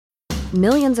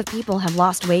Millions of people have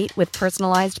lost weight with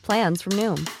personalized plans from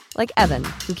Noom. Like Evan,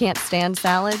 who can't stand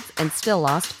salads and still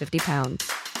lost 50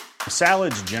 pounds.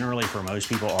 Salads generally for most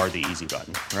people are the easy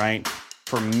button, right?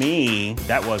 For me,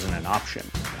 that wasn't an option.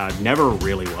 I never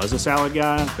really was a salad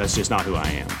guy. That's just not who I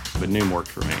am. But Noom worked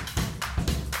for me.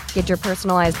 Get your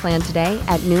personalized plan today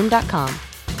at Noom.com.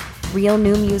 Real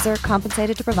Noom user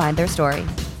compensated to provide their story.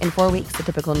 In 4 weeks, the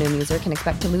typical Noom user can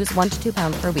expect to lose 1 to 2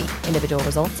 pounds per week. Individual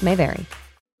results may vary.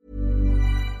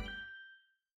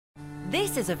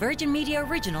 This is a Virgin Media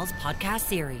Originals podcast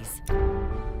series.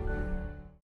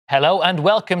 Hello and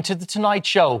welcome to The Tonight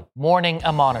Show, Mourning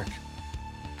a Monarch.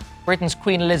 Britain's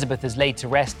Queen Elizabeth is laid to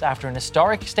rest after an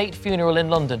historic state funeral in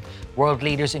London. World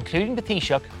leaders, including the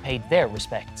Taoiseach, paid their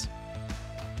respects.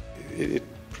 It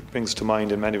brings to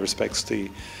mind, in many respects,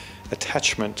 the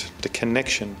attachment, the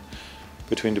connection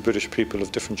between the British people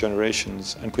of different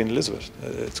generations and Queen Elizabeth.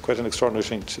 It's quite an extraordinary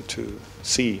thing to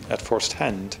see at first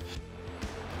hand.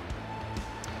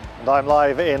 And I'm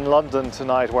live in London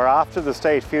tonight, where after the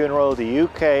state funeral, the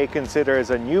UK considers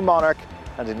a new monarch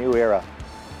and a new era.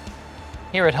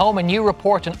 Here at home, a new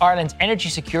report on Ireland's energy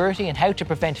security and how to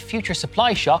prevent future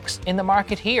supply shocks in the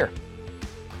market here.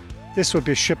 This would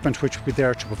be a shipment which would be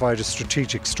there to provide a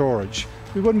strategic storage.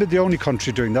 We wouldn't be the only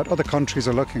country doing that. Other countries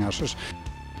are looking at it.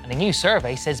 And a new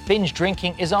survey says binge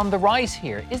drinking is on the rise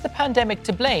here. Is the pandemic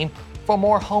to blame for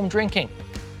more home drinking?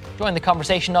 Join the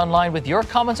conversation online with your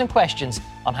comments and questions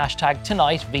on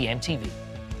 #TonightVMTV.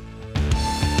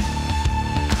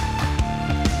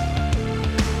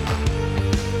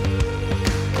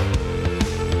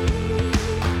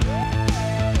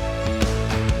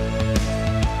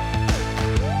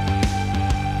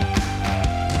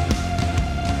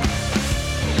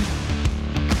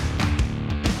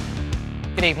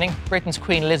 Good evening. Britain's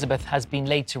Queen Elizabeth has been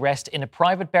laid to rest in a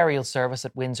private burial service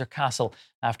at Windsor Castle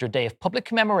after a day of public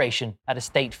commemoration at a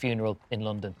state funeral in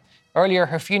London. Earlier,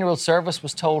 her funeral service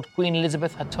was told Queen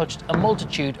Elizabeth had touched a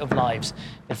multitude of lives.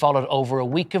 It followed over a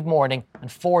week of mourning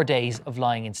and 4 days of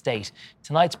lying in state.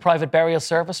 Tonight's private burial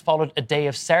service followed a day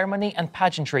of ceremony and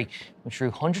pageantry, which drew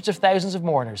hundreds of thousands of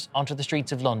mourners onto the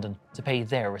streets of London to pay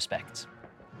their respects.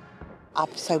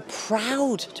 I'm so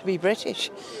proud to be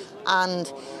British,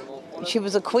 and she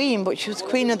was a queen, but she was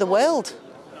queen of the world.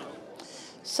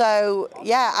 So,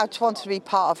 yeah, I just wanted to be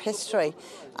part of history.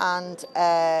 And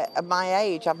at my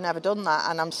age, I've never done that.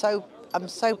 And I'm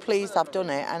so pleased I've done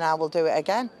it, and I will do it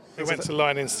again. We went to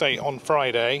line in state on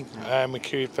Friday. We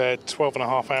queued for 12 and a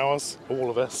half hours, all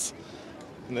of us,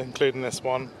 including this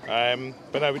one.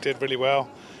 But no, we did really well.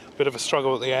 Bit of a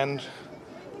struggle at the end,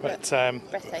 but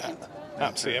breathtaking.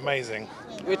 Absolutely amazing.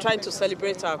 We're trying to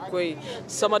celebrate our queen,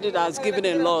 somebody that has given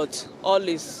a lot, all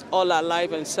her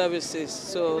life and services.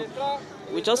 So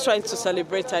we're just trying to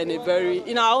celebrate her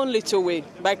in our own little way,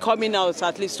 by coming out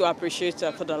at least to appreciate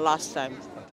her for the last time.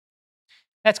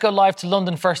 Let's go live to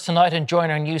London first tonight and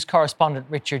join our news correspondent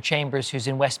Richard Chambers, who's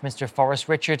in Westminster Forest.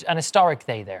 Richard, an historic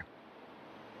day there.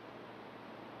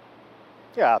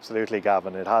 Yeah, absolutely,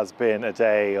 Gavin. It has been a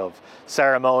day of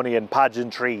ceremony and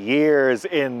pageantry, years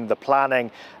in the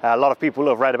planning. A lot of people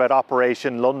have read about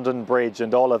Operation London Bridge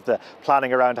and all of the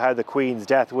planning around how the Queen's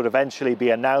death would eventually be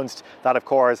announced. That, of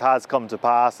course, has come to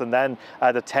pass. And then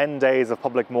the 10 days of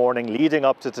public mourning leading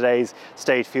up to today's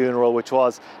state funeral, which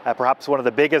was perhaps one of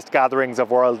the biggest gatherings of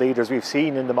world leaders we've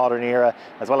seen in the modern era,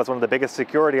 as well as one of the biggest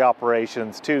security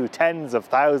operations too. Tens of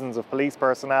thousands of police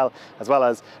personnel, as well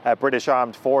as British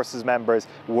Armed Forces members,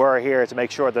 were here to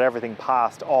make sure that everything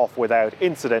passed off without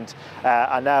incident.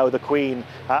 And now the Queen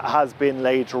has been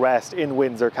laid to rest in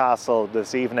Windsor Castle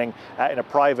this evening in a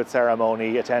private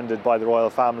ceremony attended by the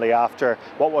royal family after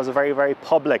what was a very, very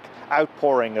public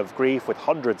outpouring of grief, with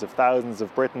hundreds of thousands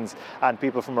of Britons and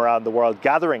people from around the world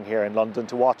gathering here in London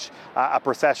to watch a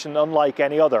procession unlike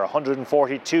any other.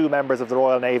 142 members of the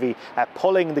Royal Navy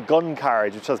pulling the gun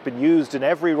carriage, which has been used in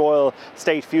every royal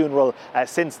state funeral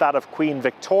since that of Queen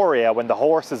Victoria, when the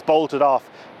horses bolted off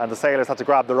and the sailors had to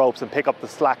grab the ropes and pick up the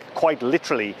slack, quite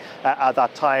literally at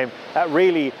that time.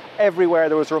 Really, everywhere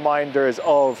there was reminders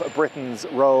of Britain's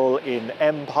role in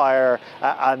empire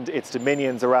and its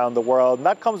dominions around the world. And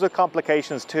that comes with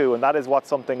complications too, and that is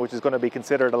something which is going to be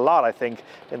considered a lot, I think,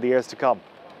 in the years to come.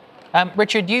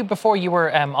 Richard, before you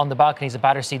were on the balconies of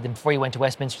Battersea, before you went to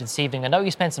Westminster this evening, I know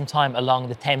you spent some time along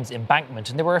the Thames embankment,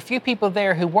 and there were a few people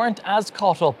there who weren't as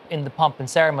caught up in the pomp and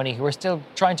ceremony, who were still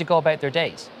trying to go about their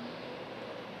days.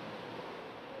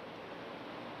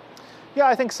 Yeah,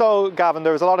 I think so, Gavin.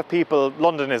 There was a lot of people.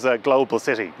 London is a global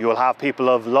city. You will have people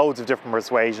of loads of different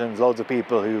persuasions, loads of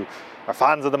people who are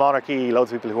fans of the monarchy,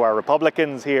 loads of people who are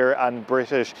Republicans here and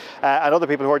British, and other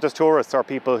people who are just tourists or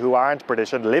people who aren't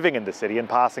British and living in the city and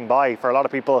passing by. For a lot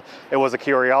of people, it was a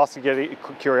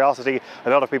curiosity. A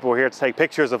lot of people were here to take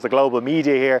pictures of the global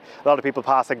media here. A lot of people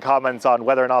passing comments on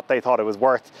whether or not they thought it was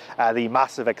worth the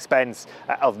massive expense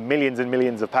of millions and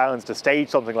millions of pounds to stage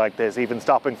something like this, even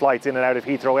stopping flights in and out of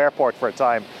Heathrow Airport for a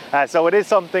time. So it is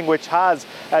something which has,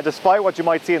 despite what you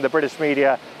might see in the British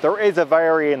media, there is a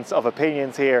variance of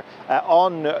opinions here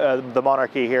on the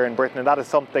monarchy here in Britain, and that is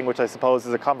something which I suppose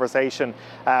is a conversation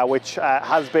which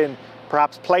has been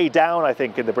perhaps played down, I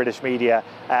think, in the British media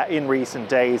in recent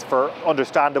days for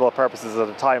understandable purposes at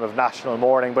a time of national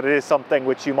mourning. But it is something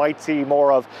which you might see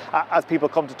more of as people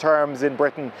come to terms in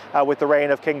Britain with the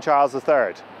reign of King Charles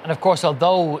III. And of course,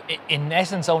 although in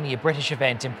essence only a British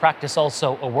event, in practice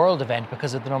also a world event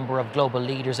because of the number of global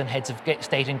leaders and heads of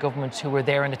state and governments who were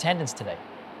there in attendance today.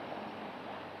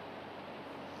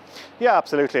 Yeah,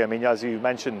 absolutely. I mean, as you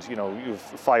mentioned, you've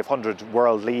 500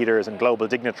 world leaders and global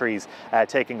dignitaries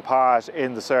taking part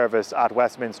in the service at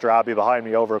Westminster Abbey behind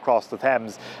me over across the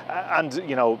Thames.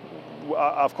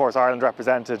 Of course, Ireland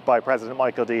represented by President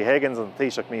Michael D. Higgins and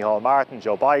Taoiseach Micheál Martin.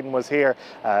 Joe Biden was here,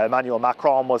 Emmanuel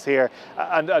Macron was here,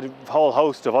 and a whole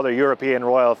host of other European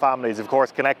royal families, of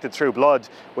course, connected through blood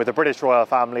with the British royal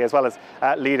family, as well as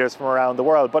leaders from around the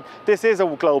world. But this is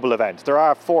a global event. There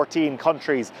are 14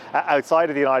 countries outside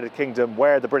of the United Kingdom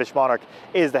where the British monarch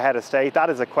is the head of state. That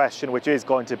is a question which is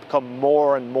going to become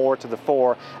more and more to the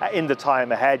fore in the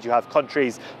time ahead. You have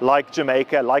countries like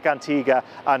Jamaica, like Antigua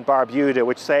and Barbuda,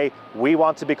 which say, we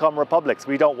want to become republics.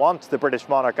 We don't want the British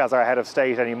monarch as our head of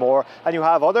state anymore. And you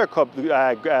have other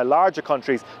larger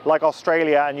countries like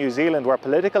Australia and New Zealand where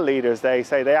political leaders, they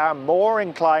say they are more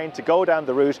inclined to go down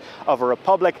the route of a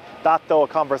republic. That, though, a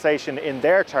conversation in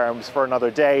their terms for another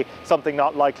day, something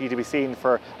not likely to be seen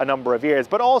for a number of years.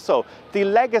 But also, the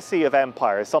legacy of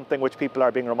empire is something which people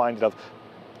are being reminded of.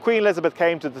 Queen Elizabeth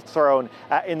came to the throne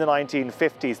in the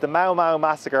 1950s. The Mau Mau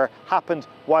massacre happened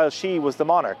while she was the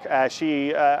monarch.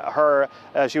 She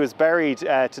was buried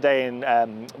today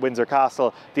in Windsor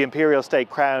Castle. The imperial state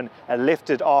crown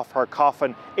lifted off her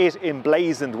coffin. It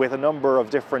emblazoned with a number of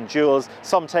different jewels,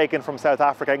 some taken from South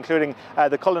Africa, including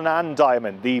the Cullinan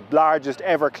diamond, the largest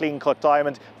ever clean-cut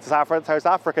diamond. South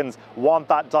Africans want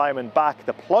that diamond back.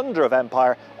 The plunder of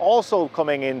empire also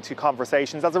coming into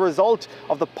conversations as a result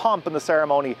of the pomp and the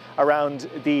ceremony around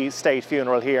the state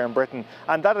funeral here in Britain.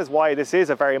 And that is why this is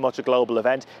very much a global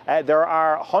event. There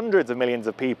are hundreds of millions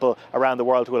of people around the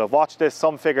world who will have watched this.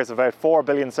 Some figures of about 4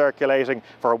 billion circulating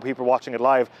for people watching it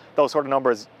live. Those sort of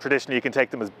numbers, traditionally you can take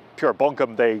them as pure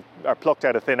bunkum. They are plucked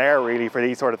out of thin air really for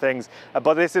these sort of things.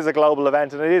 But this is a global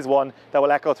event, and it is one that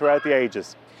will echo throughout the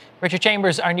ages. Richard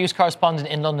Chambers, our news correspondent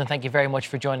in London, thank you very much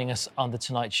for joining us on The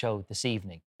Tonight Show this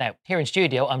evening. Now, here in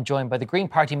studio, I'm joined by the Green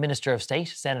Party Minister of State,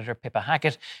 Senator Pippa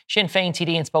Hackett, Sinn Féin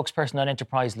TD and spokesperson on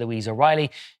Enterprise, Louise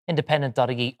O'Reilly,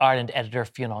 Independent.ie Ireland editor,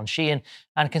 Fionn Sheehan,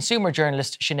 and consumer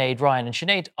journalist, Sinead Ryan. And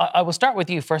Sinead, I will start with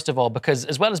you, first of all, because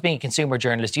as well as being a consumer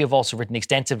journalist, you have also written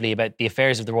extensively about the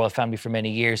affairs of the royal family for many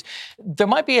years. There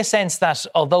might be a sense that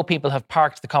although people have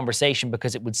parked the conversation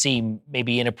because it would seem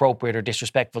maybe inappropriate or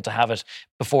disrespectful to have it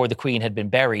before the Queen had been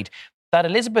buried, that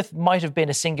Elizabeth might have been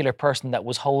a singular person that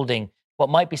was holding what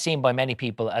might be seen by many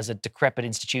people as a decrepit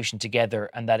institution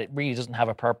together, and that it really doesn't have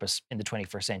a purpose in the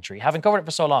 21st century. Having covered it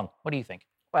for so long, what do you think?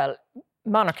 Well,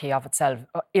 monarchy of itself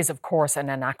is, of course, an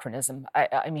anachronism.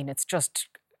 I mean, it's just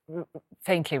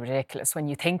faintly ridiculous when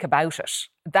you think about it.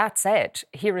 That said,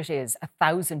 here it is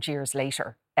 1,000 years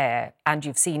later. And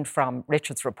you've seen from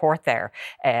Richard's report there,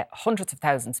 hundreds of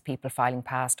thousands of people filing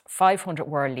past, 500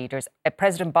 world leaders.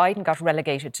 President Biden got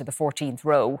relegated to the 14th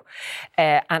row.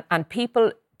 And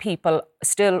people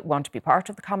still want to be part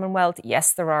of the Commonwealth.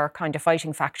 Yes, there are kind of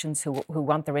fighting factions who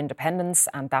want their independence,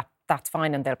 and that's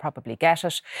fine, and they'll probably get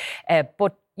it.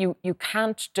 But you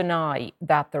can't deny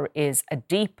that there is a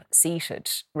deep-seated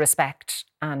respect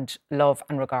and love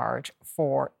and regard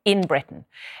for, in Britain,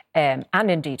 and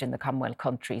indeed in the Commonwealth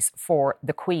countries, for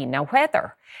the Queen. Now,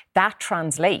 whether that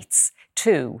translates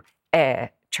to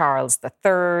Charles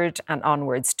III and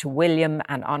onwards to William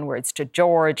and onwards to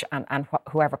George and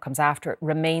whoever comes after it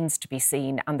remains to be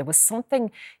seen. And there was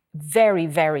something very,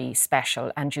 very special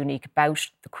and unique about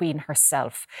the Queen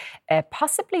herself,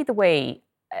 possibly the way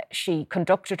she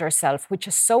conducted herself, which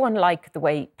is so unlike the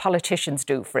way politicians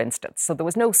do, for instance. So there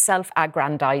was no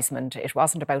self-aggrandizement. It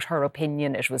wasn't about her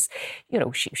opinion. It was,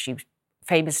 she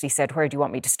famously said, "Where do you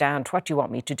want me to stand? What do you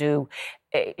want me to do?"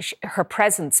 Her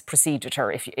presence preceded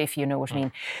her, if you know what I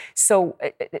mean. So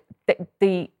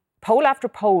the poll after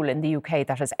poll in the UK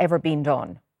that has ever been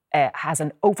done has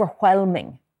an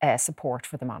overwhelming support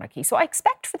for the monarchy. So I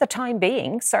expect for the time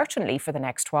being, certainly for the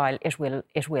next while, it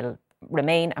will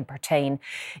remain and pertain,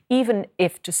 even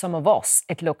if to some of us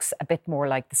it looks a bit more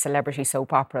like the celebrity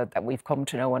soap opera that we've come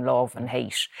to know and love and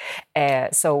hate.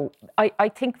 So I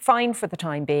think fine for the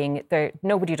time being.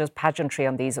 Nobody does pageantry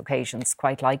on these occasions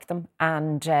quite like them,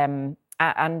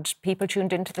 and people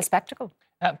tuned into the spectacle.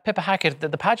 Pippa Hackett,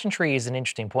 the pageantry is an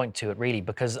interesting point to it, really,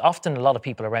 because often a lot of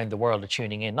people around the world are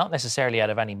tuning in, not necessarily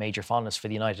out of any major fondness for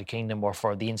the United Kingdom or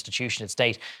for the institution at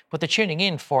state, but they're tuning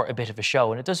in for a bit of a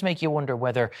show. And it does make you wonder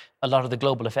whether a lot of the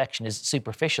global affection is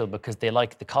superficial because they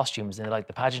like the costumes and they like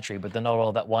the pageantry, but they're not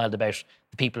all that wild about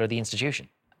the people or the institution.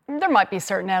 There might be a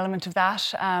certain element of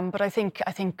that, but I think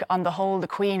on the whole, the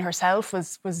Queen herself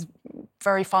was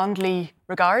very fondly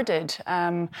regarded,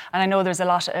 and I know there's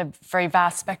a very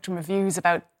vast spectrum of views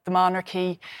about the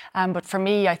monarchy, but for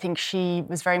me, I think she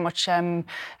was very much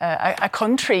a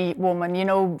country woman, you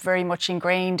know, very much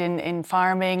ingrained in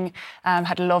farming,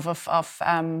 had a love of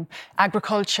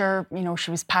agriculture. You know,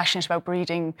 she was passionate about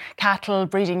breeding cattle,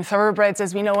 breeding thoroughbreds,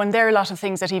 as we know, and there are a lot of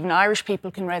things that even Irish people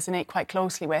can resonate quite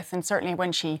closely with. And certainly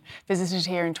when she visited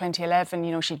here in 2011,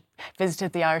 you know, she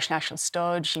visited the Irish National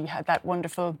Stud. She had that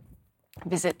wonderful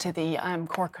visit to the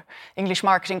Cork English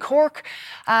Market in Cork,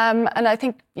 and I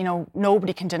think, you know,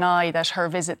 nobody can deny that her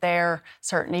visit there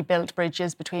certainly built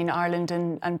bridges between Ireland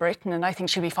and Britain, and I think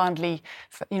she'll be fondly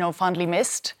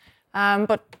missed.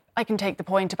 But I can take the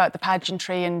point about the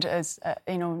pageantry, and as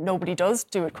you know, nobody does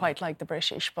do it quite like the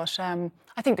British. But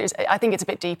I think it's a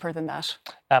bit deeper than that.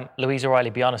 Louise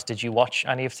O'Reilly, be honest, did you watch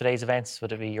any of today's events?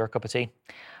 Would it be your cup of tea?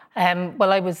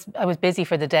 Well, I was busy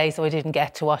for the day, so I didn't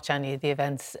get to watch any of the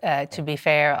events. To be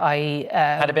fair,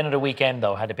 had it been at a weekend,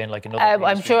 though, had it been like another?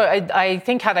 I'm sure. I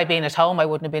think had I been at home, I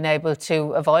wouldn't have been able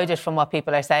to avoid it. From what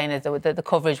people are saying, is that the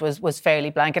coverage was fairly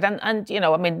blanket, and you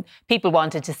know, I mean, people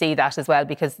wanted to see that as well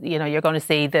because you know you're going to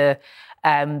see the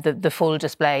full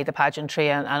display, the pageantry,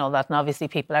 and all that, and obviously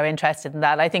people are interested in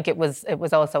that. I think it was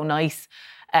also nice.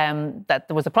 That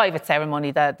there was a private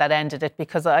ceremony that ended it,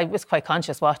 because I was quite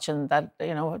conscious watching that,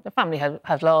 you know, the family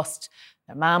had lost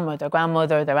their mum or their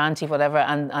grandmother, their auntie, whatever,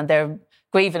 and they're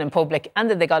grieving in public, and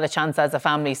then they got a chance as a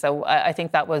family. So I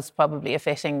think that was probably a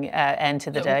fitting end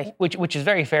to the day. Which is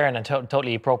very fair and a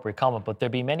totally appropriate comment, but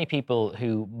there'd be many people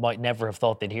who might never have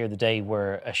thought they'd hear the day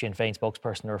where a Sinn Féin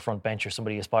spokesperson or a front bencher,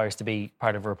 somebody who aspires to be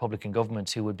part of a Republican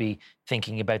government, who would be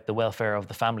thinking about the welfare of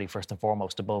the family first and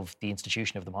foremost above the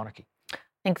institution of the monarchy.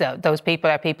 I think that those people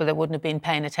are people that wouldn't have been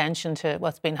paying attention to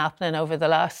what's been happening over the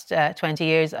last 20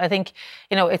 years. I think,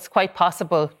 you know, it's quite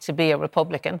possible to be a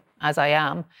Republican, as I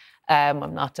am.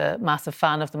 I'm not a massive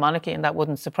fan of the monarchy, and that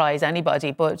wouldn't surprise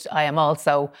anybody, but I am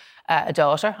also a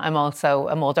daughter. I'm also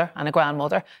a mother and a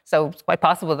grandmother. So it's quite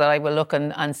possible that I will look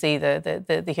and see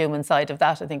the human side of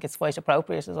that. I think it's quite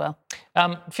appropriate as well.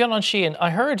 Fionn Sheehan, I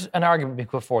heard an argument being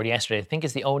put forward yesterday. I think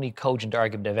it's the only cogent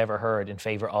argument I've ever heard in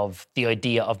favour of the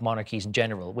idea of monarchies in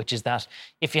general, which is that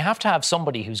if you have to have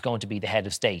somebody who's going to be the head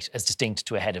of state as distinct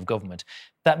to a head of government,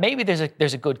 that maybe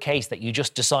there's a good case that you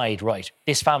just decide, right,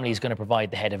 this family is going to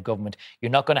provide the head of government.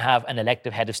 You're not going to have an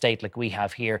elective head of state like we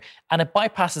have here. And it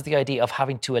bypasses the idea of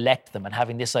having to elect them and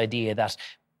having this idea that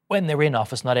when they're in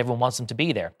office, not everyone wants them to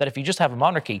be there. That if you just have a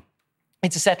monarchy,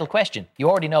 it's a settled question. You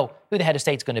already know who the head of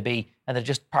state's going to be, and it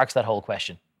just parks that whole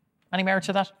question. Any merit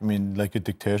to that? I mean, like a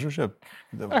dictatorship?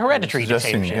 A hereditary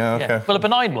dictatorship. Yeah, okay. Yeah. Well, a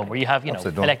benign one where you have, you know,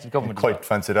 elected government. I quite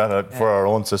fancy that for our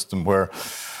own system, where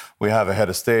we have a head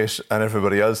of state and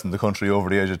everybody else in the country over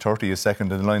the age of 30 is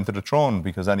second in line to the throne,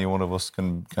 because any one of us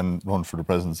can run for the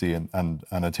presidency and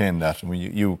attain that. I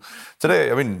mean,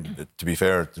 today, I mean, to be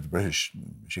fair to the British,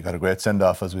 she got a great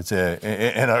send-off, as we'd say,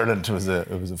 in Ireland.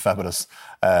 It was a fabulous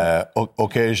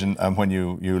occasion. And when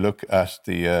you look at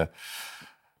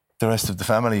the rest of the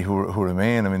family who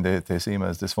remain, I mean, they seem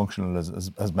as dysfunctional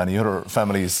as many other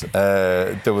families.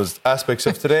 There was aspects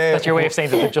of today. That's your way of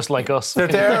saying that they're just like us. They're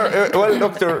there. Well,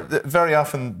 look, they're very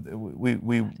often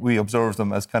we observe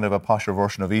them as kind of a posher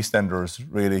version of EastEnders,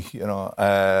 really. You know,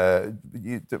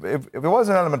 if there was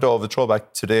an element of the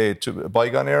throwback today to a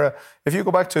bygone era, if you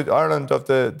go back to Ireland of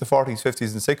the 40s,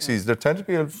 50s, and 60s, there tended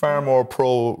to be a far more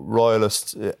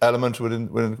pro-royalist element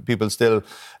within people. Still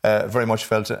very much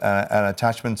felt an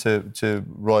attachment to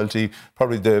royalty.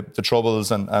 Probably the Troubles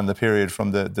and the period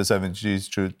from the 70s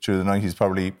to the 90s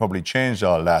probably changed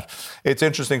all that. It's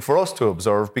interesting for us to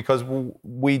observe, because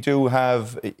we do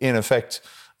have, in effect,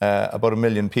 about 1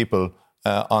 million people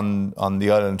on the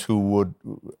island who would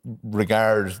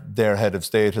regard their head of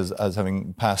state as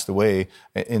having passed away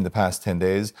in the past 10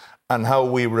 days. and how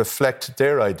we reflect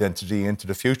their identity into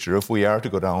the future, if we are to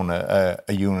go down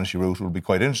a unity route, will be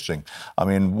quite interesting. I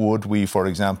mean, would we, for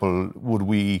example,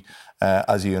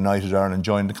 as a united Ireland,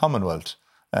 join the Commonwealth?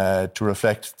 To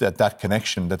reflect that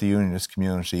connection that the Unionist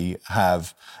community have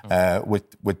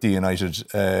with the United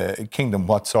Kingdom.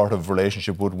 What sort of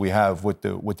relationship would we have with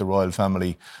the royal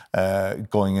family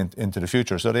going into the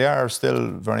future? So they are still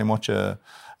very much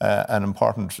an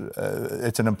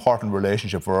important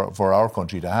relationship for our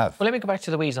country to have. Well, let me go back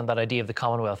to Louise on that idea of the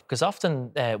Commonwealth, because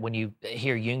often when you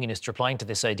hear unionists replying to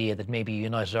this idea that maybe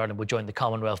United Ireland would join the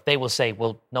Commonwealth, they will say,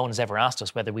 well, no one has ever asked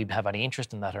us whether we have any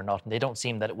interest in that or not, and they don't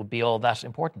seem that it would be all that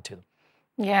important to them.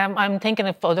 Yeah, I'm thinking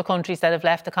of other countries that have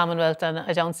left the Commonwealth, and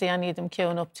I don't see any of them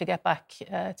queuing up to get back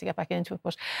into it.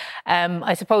 But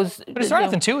I suppose. But is there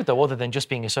anything to it though, other than just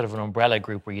being a sort of an umbrella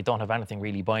group where you don't have anything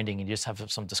really binding and you just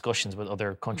have some discussions with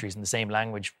other countries in the same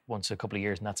language once a couple of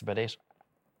years, and that's about it?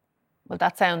 Well,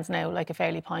 that sounds now like a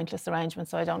fairly pointless arrangement,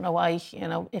 so I don't know why,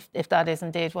 if that is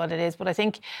indeed what it is. But I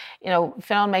think,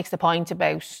 Fionn makes the point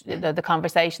about the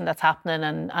conversation that's happening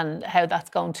and how that's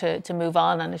going to move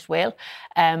on, and it will.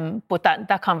 But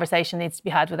that conversation needs to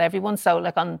be had with everyone. So,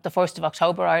 like on the 1st of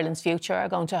October, Ireland's Future are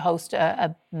going to host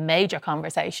a major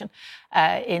conversation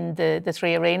in the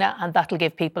Three Arena, and that'll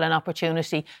give people an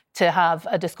opportunity to have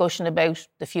a discussion about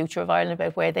the future of Ireland,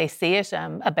 about where they see it,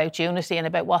 about unity and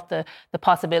about what the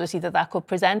possibility that could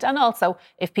present. And also,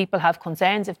 if people have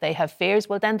concerns, if they have fears,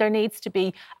 well, then there needs to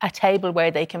be a table where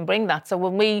they can bring that. So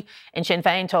when we in Sinn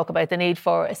Féin talk about the need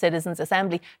for a citizens'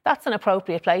 assembly, that's an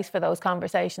appropriate place for those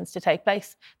conversations to take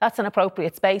place. That's an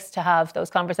appropriate space to have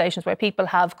those conversations where people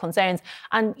have concerns.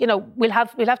 And, we'll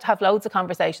have to have loads of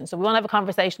conversations. So we want to have a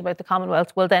conversation about the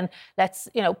Commonwealth. Well, then let's,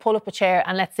 pull up a chair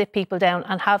and let's sit people down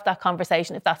and have that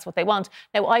conversation if that's what they want.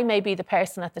 Now, I may be the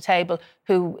person at the table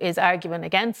who is arguing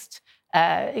against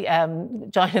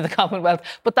joining the Commonwealth,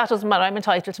 but that doesn't matter. I'm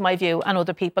entitled to my view, and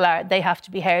other people are. They have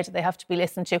to be heard, they have to be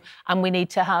listened to, and we need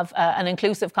to have an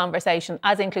inclusive conversation,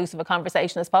 as inclusive a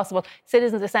conversation as possible.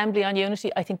 Citizens' Assembly on Unity,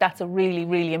 I think that's a really,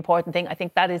 really important thing. I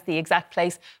think that is the exact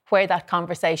place where that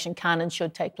conversation can and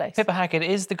should take place. Pippa Hackett,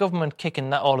 is the government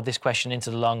kicking all of this question into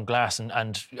the long glass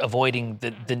and avoiding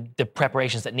the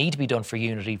preparations that need to be done for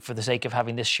unity for the sake of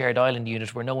having this shared island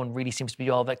unit where no one really seems to be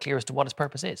all that clear as to what its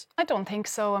purpose is? I don't think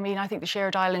so. I mean, I think the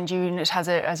Shared Island Unit has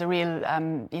a real,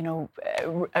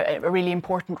 a really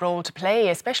important role to play,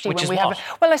 especially Which when is we what?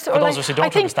 have. Well, for those of us who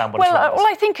don't understand what it's well,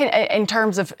 I think in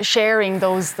terms of sharing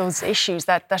those issues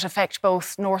that affect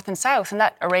both North and South, and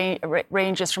that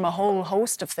ranges from a whole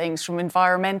host of things, from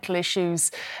environmental issues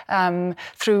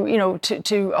through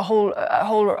to a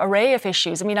whole array of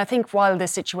issues. I mean, I think while the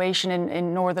situation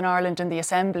in Northern Ireland and the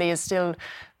Assembly is still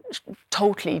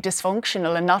totally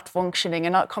dysfunctional and not functioning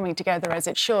and not coming together as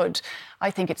it should, I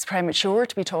think it's premature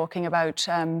to be talking about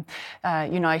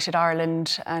United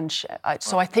Ireland. And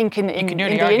so I think in the interim... You can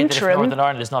nearly argue that if Northern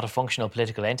Ireland is not a functional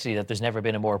political entity, that there's never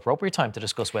been a more appropriate time to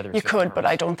discuss whether it's... You could, but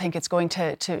I don't think it's going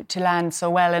to land so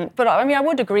well. But I mean, I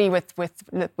would agree with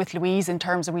Louise in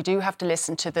terms of we do have to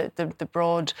listen to the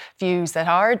broad views that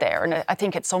are there. And I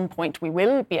think at some point we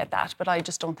will be at that, but I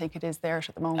just don't think it is there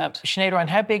at the moment. Sinead Ryan,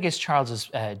 how big is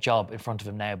Charles's job in front of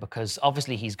him now? Because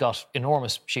obviously he's got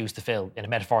enormous shoes to fill in a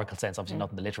metaphorical sense, obviously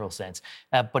not in the literal sense,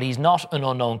 but he's not an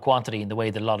unknown quantity in the way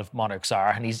that a lot of monarchs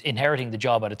are, and he's inheriting the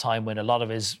job at a time when a lot of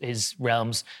his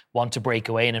realms want to break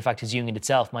away, and in fact his union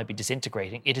itself might be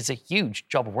disintegrating. It is a huge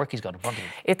job of work he's got in front of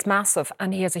him. It's massive,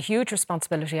 and he has a huge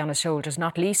responsibility on his shoulders,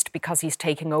 not least because he's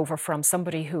taking over from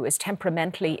somebody who is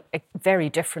temperamentally very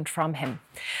different from him.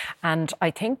 And I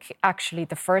think actually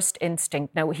the first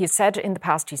instinct, now he's said in the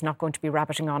past he's not going to be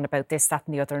rabbiting on about this, that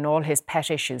and the other and all his pet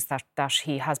issues that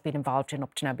he has been involved in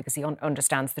up to now, because he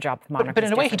understands the job of monarch. But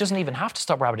in a way he doesn't even have to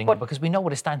stop rabbiting on, because we know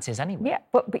what his stance is anyway. Yeah,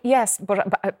 but yes,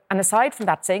 but and aside from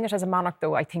that, saying it as a monarch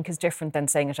though I think is different than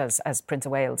saying it as Prince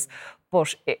of Wales.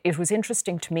 But it was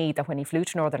interesting to me that when he flew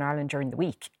to Northern Ireland during the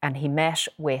week and he met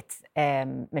with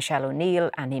Michelle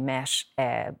O'Neill and he met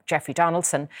Jeffrey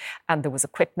Donaldson, and there was a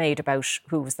quip made about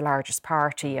who was the largest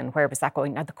party and where was that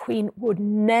going. Now the Queen would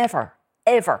never,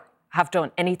 ever have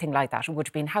done anything like that. It would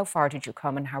have been, how far did you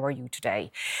come and how are you today?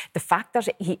 The fact that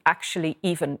he actually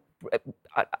even,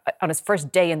 on his first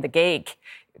day in the gig,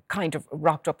 kind of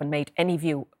rocked up and made any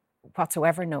view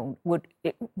whatsoever known would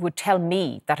tell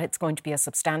me that it's going to be a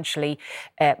substantially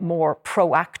more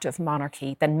proactive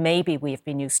monarchy than maybe we've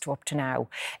been used to up to now.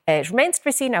 It remains to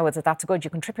be seen now whether that's good. You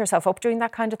can trip yourself up doing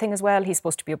that kind of thing as well. He's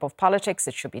supposed to be above politics.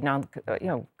 It should be no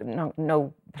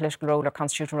political role or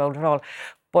constitutional role at all.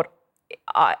 But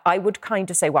I would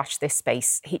kind of say watch this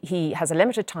space. He has a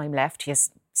limited time left. He has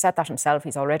said that himself.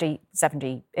 He's already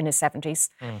in his 70s.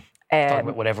 Talking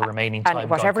about whatever remaining time. And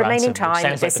whatever remaining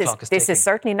time. This is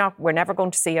certainly not, we're never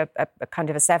going to see a kind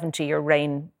of a 70-year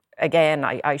reign again,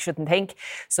 I shouldn't think.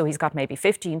 So he's got maybe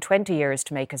 15, 20 years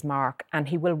to make his mark, and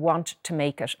he will want to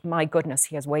make it. My goodness,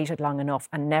 he has waited long enough,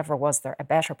 and never was there a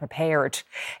better prepared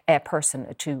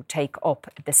person to take up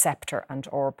the sceptre and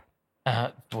orb.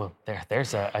 Well,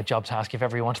 there's a job task if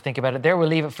ever you want to think about it. There, we'll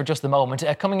leave it for just the moment.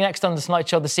 Coming next on the Tonight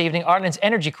Show this evening, Ireland's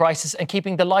energy crisis and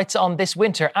keeping the lights on this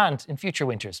winter and in future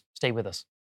winters. Stay with us.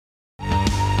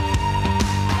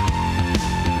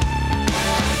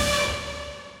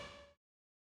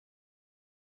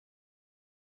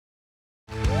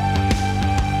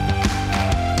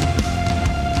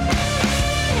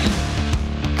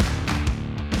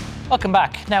 Welcome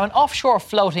back. Now, an offshore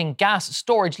floating gas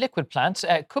storage liquid plant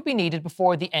could be needed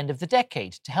before the end of the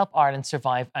decade to help Ireland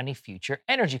survive any future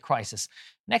energy crisis.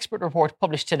 An expert report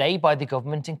published today by the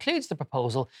government includes the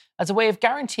proposal as a way of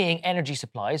guaranteeing energy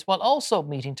supplies while also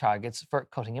meeting targets for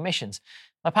cutting emissions.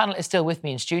 My panel is still with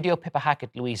me in studio: Pippa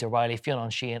Hackett, Louise O'Reilly, Fionn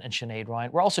Sheehan and Sinead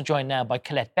Ryan. We're also joined now by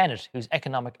Colette Bennett, who's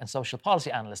Economic and Social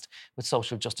Policy Analyst with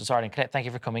Social Justice Ireland. Colette, thank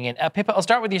you for coming in. Pippa, I'll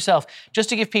start with yourself, just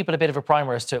to give people a bit of a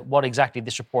primer as to what exactly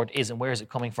this report is and where is it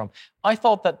coming from. I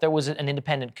thought that there was an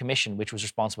independent commission which was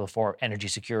responsible for energy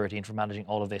security and for managing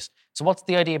all of this. So what's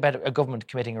the idea about a government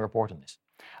committing a report on this?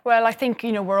 Well, I think,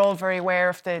 we're all very aware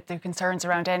of the concerns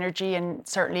around energy, and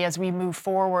certainly as we move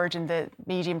forward in the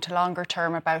medium to longer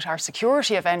term about our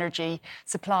security of energy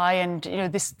supply. And,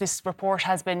 this report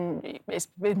it's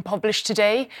been published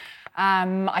today.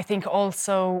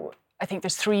 I think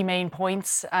there's three main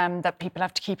points that people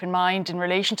have to keep in mind in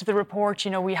relation to the report.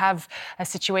 We have a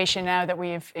situation now that we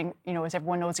have, as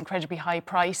everyone knows, incredibly high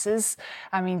prices.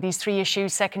 I mean, these three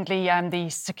issues. Secondly, the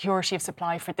security of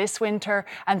supply for this winter.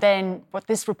 And then what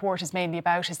this report is mainly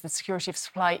about is the security of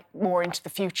supply more into the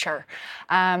future.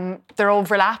 There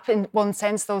overlap in one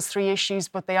sense, those three issues,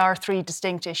 but they are three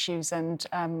distinct issues. And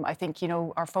I think,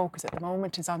 our focus at the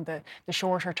moment is on the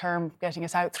shorter term, getting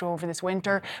us out through over this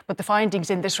winter. But the findings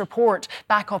in this report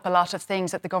back up a lot of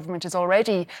things that the government is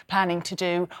already planning to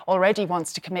do, already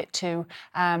wants to commit to,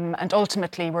 and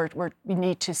ultimately we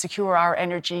need to secure our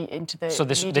energy into the So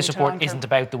this report isn't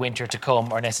about the winter to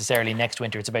come or necessarily next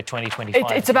winter, it's about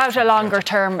 2025? It's about a longer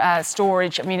term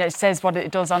storage. I mean, it says what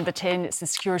it does on the tin, it's the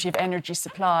security of energy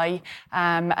supply,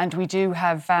 and we do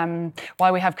have,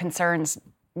 while we have concerns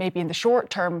maybe in the short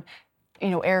term,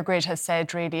 EirGrid has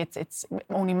said really it's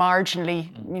only marginally,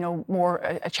 more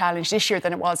a challenge this year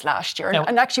than it was last year.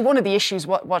 And actually one of the issues,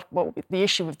 what the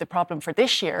issue of the problem for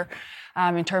this year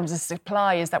in terms of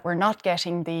supply is that we're not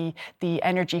getting the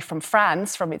energy from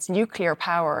France, from its nuclear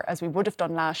power, as we would have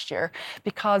done last year,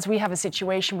 because we have a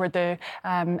situation where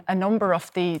a number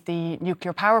of the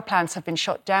nuclear power plants have been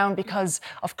shut down because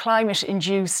of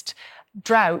climate-induced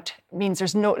drought. Means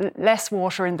there's less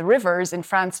water in the rivers in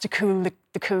France to cool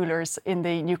the coolers in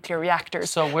the nuclear reactors.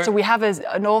 So we have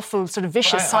an awful sort of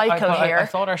vicious cycle here. I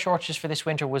thought our shortages for this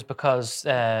winter was because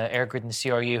EirGrid and the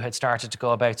CRU had started to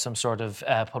go about some sort of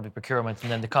public procurement,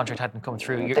 and then the contract hadn't come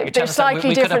through. You're telling us that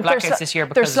we could have blackouts this year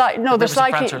because the rivers in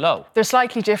France are low. There's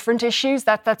slightly different issues.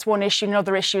 That's one issue.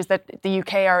 Another issue is that the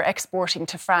UK are exporting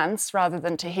to France rather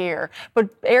than to here.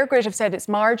 But EirGrid have said it's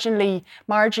marginally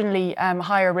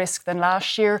higher risk than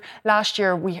last year. Last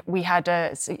year we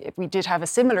did have a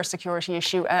similar security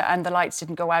issue and the lights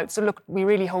didn't go out. So look, we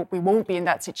really hope we won't be in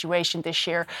that situation this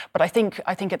year. But I think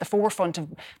at the forefront of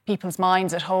people's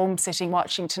minds at home, sitting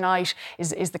watching tonight,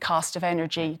 is the cost of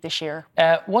energy this year.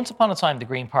 Once upon a time, the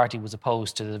Green Party was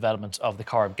opposed to the development of the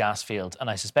Corrib gas field, and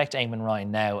I suspect Eamon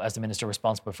Ryan now, as the Minister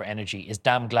responsible for energy, is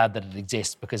damn glad that it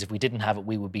exists, because if we didn't have it,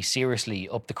 we would be seriously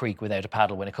up the creek without a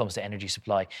paddle when it comes to energy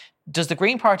supply. Does the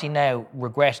Green Party now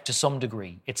regret to some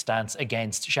degree its stance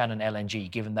against Shannon LNG,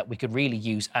 given that we could really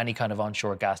use any kind of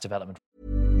onshore gas development?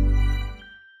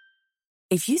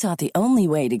 If you thought the only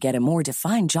way to get a more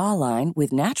defined jawline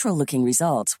with natural-looking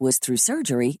results was through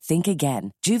surgery, think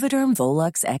again. Juvederm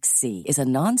Volux XC is a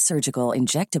non-surgical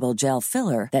injectable gel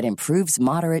filler that improves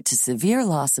moderate to severe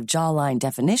loss of jawline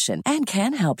definition and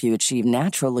can help you achieve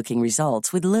natural-looking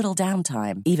results with little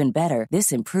downtime. Even better,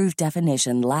 this improved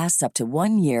definition lasts up to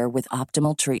 1 year with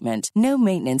optimal treatment. No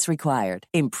maintenance required.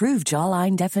 Improve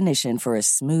jawline definition for a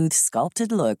smooth,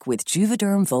 sculpted look with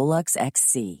Juvederm Volux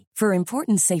XC. For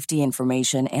important safety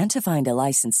information and to find a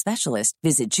licensed specialist,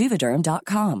 visit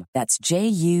Juvederm.com. That's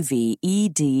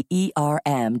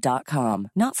JUVEDERM.com.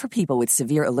 Not for people with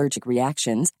severe allergic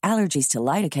reactions, allergies to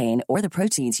lidocaine, or the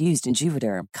proteins used in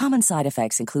Juvederm. Common side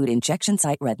effects include injection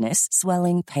site redness,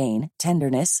 swelling, pain,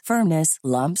 tenderness, firmness,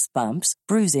 lumps, bumps,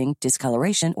 bruising,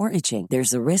 discoloration, or itching.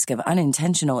 There's a risk of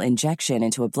unintentional injection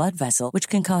into a blood vessel, which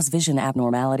can cause vision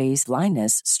abnormalities,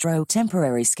 blindness, stroke,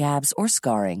 temporary scabs, or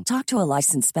scarring. Talk to a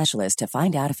licensed specialist to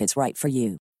find out if it's right for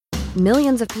you.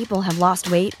 Millions of people have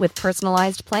lost weight with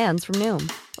personalized plans from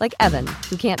Noom. Like Evan,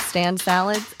 who can't stand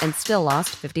salads and still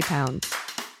lost 50 pounds.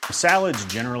 Salads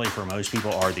generally for most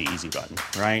people are the easy button,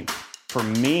 right? For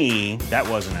me, that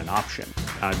wasn't an option.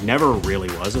 I never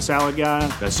really was a salad guy.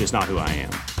 That's just not who I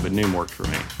am. But Noom worked for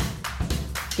me.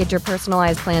 Get your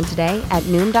personalized plan today at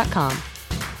Noom.com.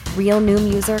 Real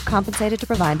Noom user compensated to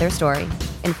provide their story.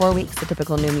 In 4 weeks, the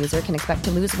typical Noom user can expect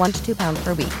to lose 1 to 2 pounds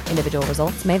per week. Individual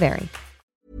results may vary.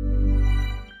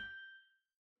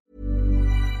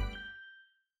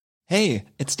 Hey,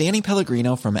 it's Danny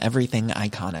Pellegrino from Everything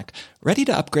Iconic. Ready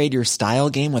to upgrade your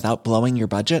style game without blowing your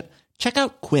budget? Check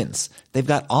out Quince. They've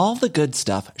got all the good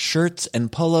stuff, shirts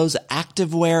and polos,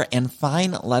 activewear, and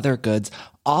fine leather goods,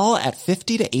 all at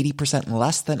 50 to 80%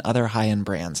 less than other high-end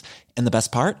brands. And the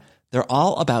best part? They're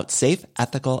all about safe,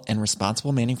 ethical, and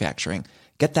responsible manufacturing.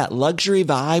 Get that luxury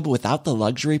vibe without the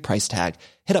luxury price tag.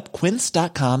 Hit up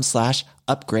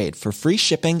quince.com/upgrade for free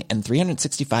shipping and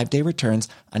 365-day returns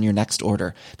on your next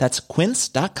order. That's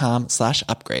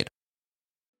quince.com/upgrade.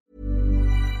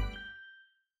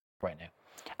 Right now.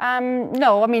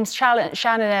 No, I mean Shannon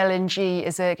LNG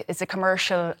is a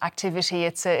commercial activity.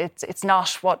 It's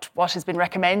not what has been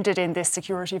recommended in this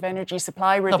Security of Energy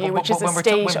Supply Review, which is a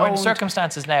state-owned. We're in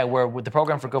circumstances now where the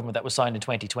programme for government that was signed in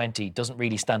 2020 doesn't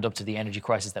really stand up to the energy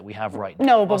crisis that we have right now.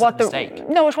 No, but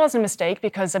it wasn't a mistake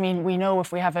because I mean we know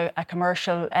if we have a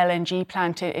commercial LNG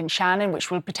plant in Shannon, which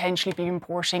will potentially be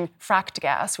importing fracked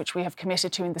gas, which we have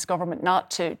committed to in this government not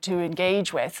to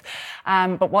engage with.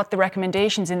 But what the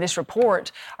recommendations in this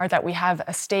report are that we have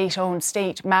a state-owned,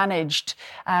 state-managed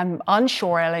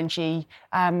onshore LNG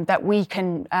that we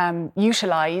can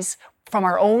utilise from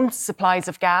our own supplies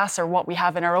of gas or what we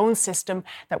have in our own system,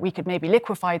 that we could maybe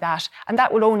liquefy that, and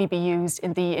that will only be used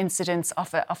in the incidence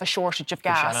of a shortage of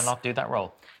gas. Will Shannon not do that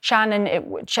role? Shannon,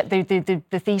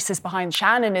 the thesis behind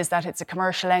Shannon is that it's a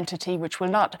commercial entity which will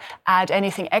not add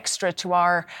anything extra to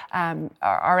our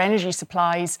energy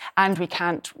supplies, and we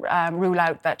can't rule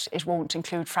out that it won't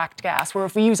include fracked gas. Where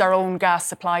if we use our own gas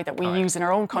supply that we use in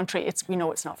our own country, we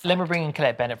know it's not fracked. Let me bring in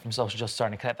Colette Bennett from Social Justice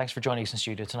Ireland. Colette, thanks for joining us in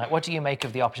studio tonight. What do you make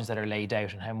of the options that are laid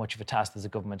out, and how much of a task does the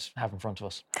government have in front of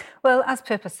us? Well, as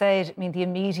Pippa said, I mean, the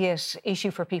immediate issue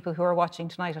for people who are watching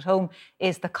tonight at home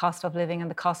is the cost of living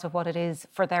and the cost of what it is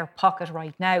for their pocket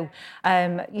right now.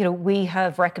 We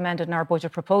have recommended in our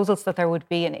budget proposals that there would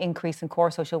be an increase in core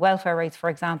social welfare rates,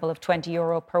 for example, of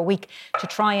 €20 per week, to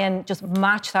try and just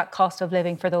match that cost of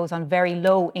living for those on very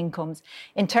low incomes.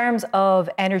 In terms of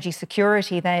energy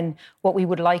security, then, what we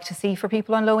would like to see for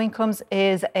people on low incomes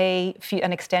is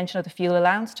an extension of the fuel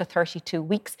allowance to 32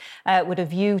 weeks, with a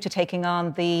view to taking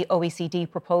on the OECD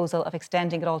proposal of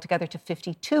extending it altogether to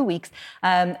 52 weeks,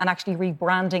 and actually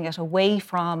rebranding it away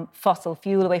from fossil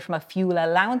fuel, away from a fuel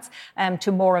allowance,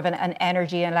 to more of an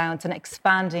energy allowance, and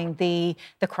expanding the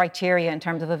criteria in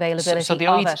terms of availability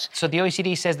of it. So the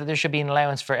OECD says that there should be an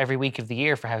allowance for every week of the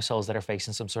year for households that are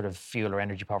facing some sort of fuel or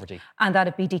energy poverty. And that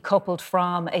it be decoupled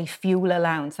from a fuel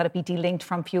allowance, that it be delinked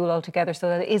from fuel altogether, so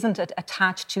that it isn't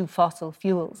attached to fossil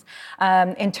fuels.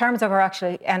 In terms of our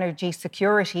actual energy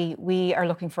security, we are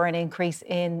looking for an increase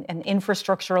in an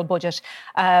infrastructural budget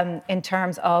in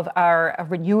terms of our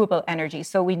renewable energy.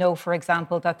 So we know, for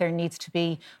example, that there needs to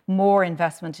be more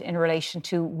investment in relation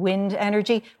to wind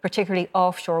energy, particularly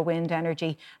offshore wind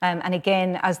energy. And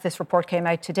again, as this report came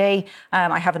out today,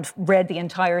 I haven't read the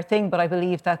entire thing, but I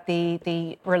believe that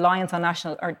the reliance on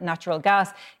natural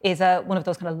gas is one of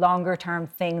those kind of longer term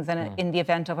things, and in the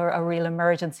event of a real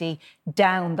emergency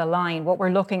down the line. What we're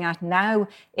looking at now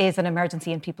is an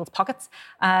emergency in people's pockets,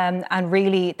 and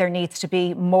really there needs to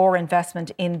be more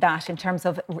investment in that. In terms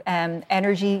of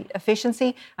energy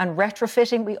efficiency and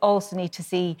retrofitting, we also need to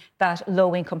see that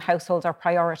low-income households are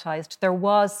prioritised. There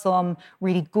was some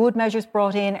really good measures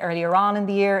brought in earlier on in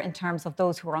the year in terms of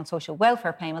those who are on social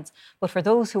welfare payments, but for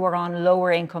those who are on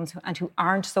lower incomes and who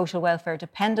aren't social welfare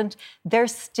dependent,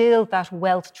 there's still that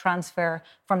wealth transfer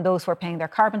from those who are paying their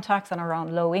carbon tax and are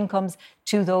on low incomes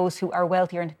to those who are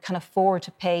wealthier and can afford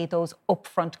to pay those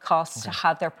upfront costs to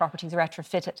have their properties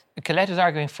retrofitted. Colette is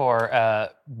arguing for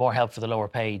more help for the lower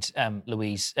paid,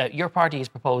 Louise. Your party is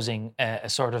proposing a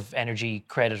sort of energy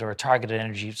credit or a targeted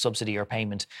energy subsidy or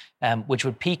payment, which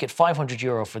would peak at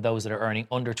 €500 for those that are earning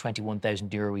under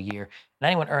 €21,000 a year. And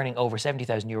anyone earning over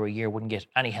 €70,000 a year wouldn't get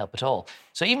any help at all.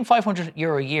 So even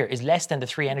 €500 a year is less than the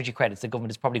 3 energy credits the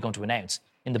government is probably going to announce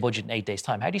in the budget in 8 days'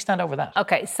 time. How do you stand over that?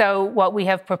 OK, so what we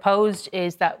have proposed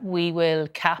is that we will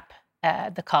cap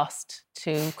the cost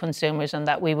to consumers and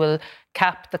that we will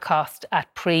cap the cost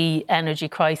at pre-energy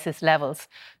crisis levels.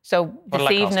 So this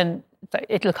evening,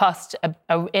 it'll cost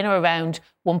in or around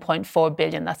 1.4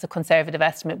 billion. That's a conservative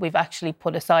estimate. We've actually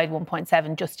put aside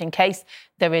 1.7 just in case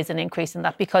there is an increase in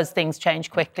that because things change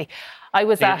quickly. I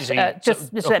was let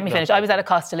me finish. I was at a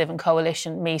Cost of Living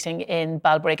Coalition meeting in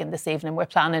Balbriggan this evening. We're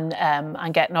planning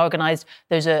and getting organised.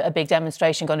 There's a big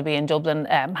demonstration going to be in Dublin,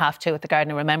 2:30 at the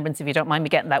Garden of Remembrance, if you don't mind me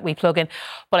getting that wee plug in.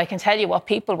 But I can tell you what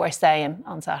people were saying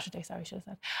on Saturday,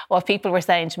 what people were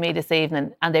saying to me this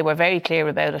evening, and they were very clear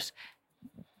about it.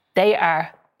 They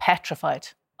are petrified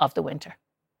of the winter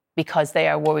because they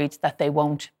are worried that they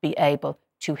won't be able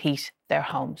to heat their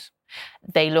homes.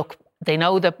 They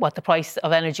know what the price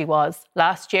of energy was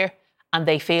last year, and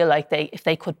they feel like if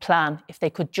they could plan, if they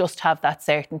could just have that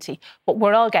certainty. But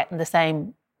we're all getting the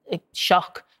same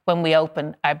shock when we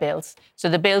open our bills. So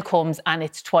the bill comes and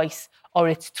it's twice or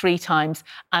it's 3 times.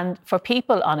 And for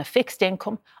people on a fixed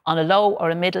income, on a low or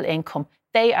a middle income,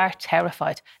 they are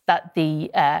terrified that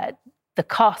the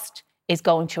cost is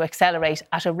going to accelerate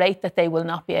at a rate that they will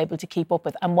not be able to keep up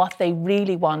with. And what they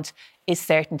really want is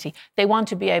certainty. They want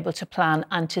to be able to plan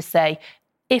and to say,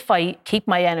 if I keep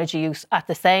my energy use at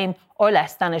the same or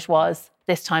less than it was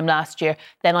this time last year,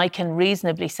 then I can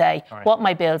reasonably say what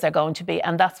my bills are going to be.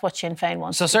 And that's what Sinn Féin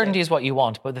wants. So certainty is what you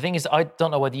want. But the thing is, I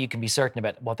don't know whether you can be certain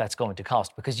about what that's going to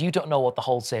cost because you don't know what the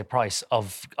wholesale price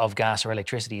of gas or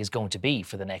electricity is going to be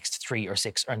for the next 3 or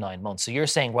 6 or 9 months. So you're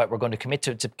saying, we're going to commit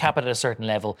to cap it at a certain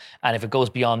level. And if it goes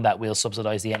beyond that, we'll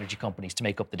subsidise the energy companies to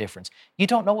make up the difference. You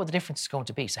don't know what the difference is going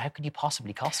to be. So how could you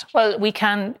possibly cost it? Well, we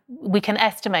can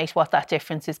estimate what that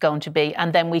difference is going to be.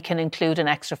 And then we can include an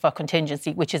extra for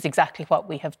contingency, which is exactly what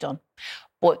we have done.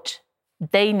 But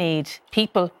they need,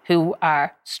 people who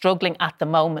are struggling at the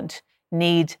moment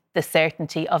need the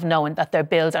certainty of knowing that their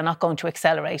bills are not going to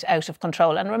accelerate out of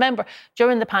control. And remember,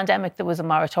 during the pandemic, there was a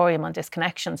moratorium on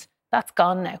disconnections. That's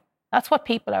gone now. That's what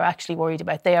people are actually worried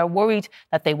about. They are worried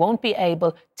that they won't be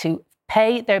able to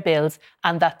pay their bills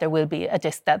and that there will be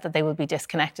that they will be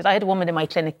disconnected. I had a woman in my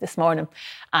clinic this morning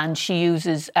and she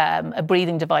uses a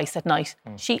breathing device at night.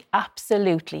 She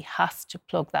absolutely has to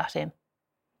plug that in.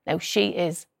 Now, she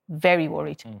is very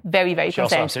worried, very, very concerned. She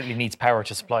also absolutely needs power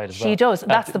to supply it as well. She does.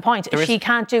 That's the point. She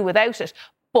can't do without it.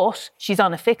 But she's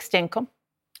on a fixed income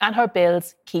and her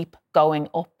bills keep going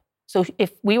up. So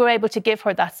if we were able to give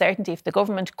her that certainty, if the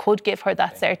government could give her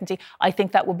that certainty, I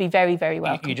think that would be very, very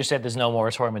welcome. You just said there's no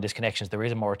moratorium on disconnections. There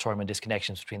is a moratorium on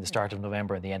disconnections between the start of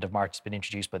November and the end of March. It's been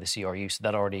introduced by the CRU, so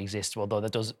that already exists. Although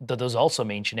that does also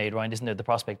mean, Sinead Ryan, isn't there, the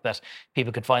prospect that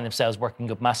people could find themselves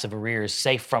working up massive arrears,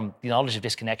 safe from the knowledge of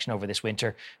disconnection over this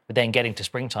winter, but then getting to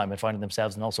springtime and finding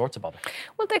themselves in all sorts of bother?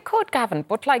 Well, they could, Gavin,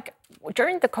 but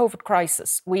during the COVID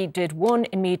crisis, we did one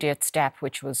immediate step,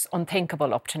 which was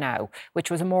unthinkable up to now, which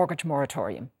was a mortgage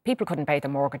moratorium. People couldn't pay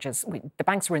their mortgages. The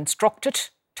banks were instructed,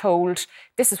 told,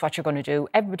 this is what you're going to do.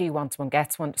 Everybody who wants one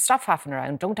gets one. Stop faffing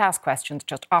around. Don't ask questions.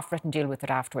 Just offer it and deal with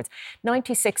it afterwards.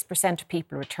 96% of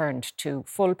people returned to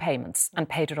full payments and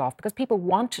paid it off because people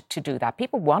wanted to do that.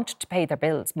 People wanted to pay their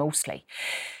bills mostly.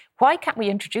 Why can't we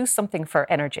introduce something for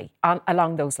energy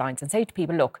along those lines and say to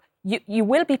people, look, you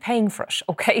will be paying for it,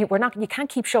 OK? You can't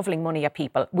keep shoveling money at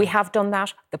people. We have done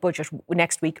that. The budget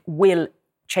next week will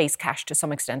chase cash to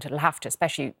some extent. It'll have to,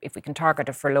 especially if we can target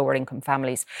it for lower income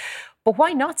families. But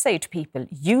why not say to people,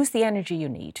 use the energy you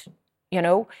need? You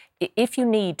know, if you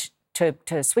need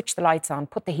to switch the lights on,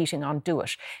 put the heating on, do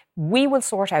it. We will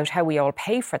sort out how we all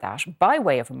pay for that by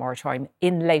way of a moratorium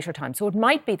in later time. So it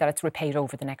might be that it's repaid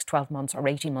over the next 12 months or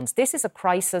 18 months. This is a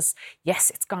crisis. Yes,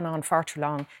 it's gone on far too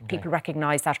long. Okay. People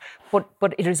recognise that. But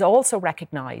it is also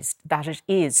recognised that it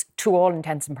is, to all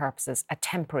intents and purposes, a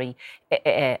temporary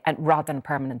and rather than a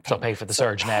permanent thing. So pay for the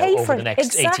surge now over the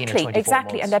next 18 or 24 months.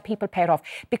 Exactly, and let people pay it off.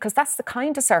 Because that's the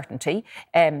kind of certainty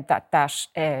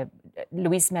that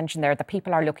Louise mentioned there that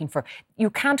people are looking for. You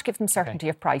can't give them certainty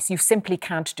of price. You simply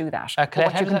can't do that.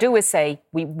 What you can do is say,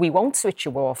 we won't switch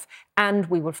you off and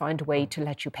we will find a way to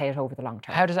let you pay it over the long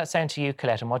term. How does that sound to you,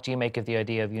 Colette? And what do you make of the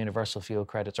idea of universal fuel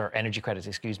credits, or energy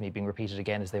credits, being repeated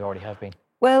again as they already have been?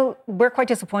 Well, we're quite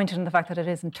disappointed in the fact that it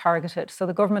isn't targeted. So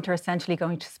the government are essentially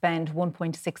going to spend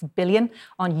 1.6 billion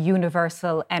on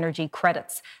universal energy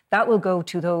credits. That will go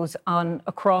to those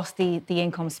across the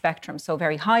income spectrum. So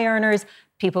very high earners,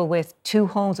 people with 2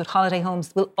 homes, with holiday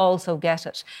homes, will also get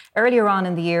it. Earlier on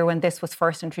in the year, when this was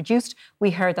first introduced,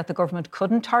 we heard that the government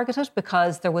couldn't target it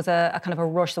because there was a kind of a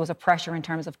rush, there was a pressure in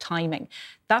terms of timing.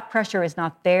 That pressure is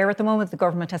not there at the moment. The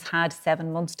government has had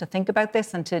 7 months to think about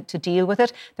this and to deal with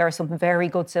it. There are some very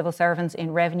good civil servants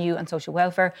in revenue and social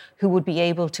welfare who would be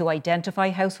able to identify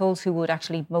households who would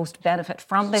actually most benefit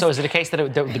from this. So is it a case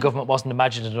that the government wasn't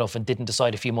imaginative enough and didn't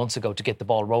decide a few months ago to get the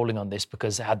ball rolling on this?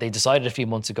 Because had they decided a few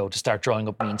months ago to start drawing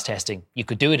up means testing, you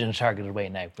could do it in a targeted way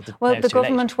now. But the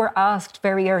government were asked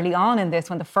very early on in this,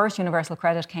 when the first universal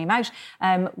credit came out,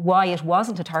 why it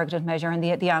wasn't a targeted measure, and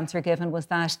the answer given was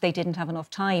that they didn't have enough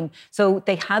time. So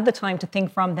they had the time to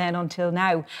think from then until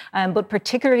now. But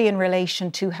particularly in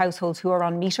relation to households who are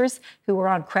on meters, who are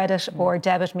on credit or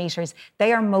debit meters,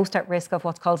 they are most at risk of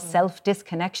what's called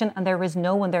self-disconnection, and there is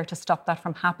no one there to stop that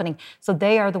from happening. So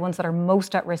they are the ones that are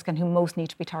most at risk and who most need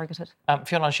to be targeted.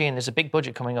 Fionn Sheahan, there's a big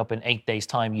budget coming up in 8 days'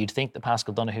 time. You'd think that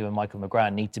Paschal Donohoe and Michael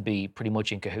McGrath need to be pretty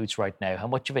much in cahoots right now. How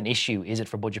much of an issue is it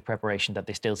for budget preparation that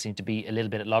they still seem to be a little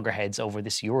bit at loggerheads over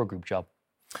this Eurogroup job?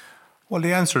 Well,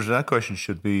 the answer to that question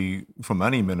should be, from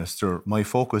any minister, my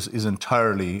focus is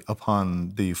entirely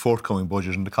upon the forthcoming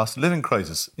budget and the cost of living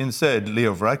crisis. Instead,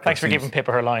 Leo Varadkar... Thanks for giving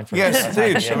Pippa her line. Yes,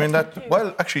 indeed. Yeah. I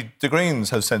mean, actually, the Greens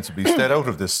have sensibly stayed out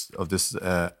of this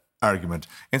argument.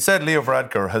 Instead, Leo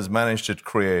Varadkar has managed to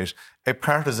create a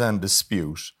partisan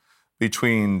dispute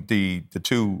between the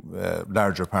two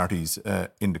larger parties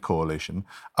in the coalition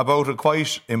about a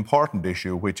quite important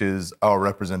issue, which is our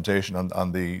representation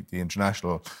on the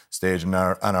international stage and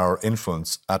our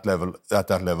influence at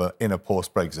that level in a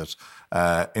post-Brexit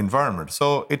environment.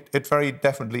 So it very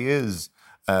definitely is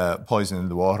poison in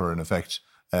the water, in effect,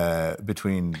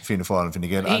 between Fianna Fáil and Fine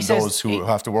Gael and those who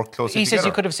have to work closely together. He says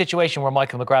you could have a situation where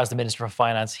Michael McGrath is the Minister of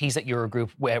Finance, he's at Eurogroup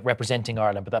representing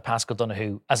Ireland, but that Paschal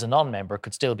Donohoe, as a non-member,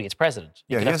 could still be its president.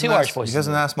 Yeah, he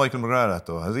hasn't asked Michael McGrath that,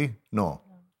 though, has he? No.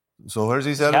 So where's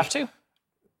he said it? Does he have to?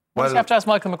 Why does he have to ask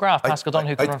Michael McGrath? Paschal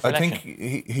Donohoe could run for election. I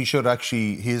think he should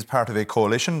actually... He is part of a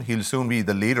coalition. He'll soon be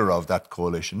the leader of that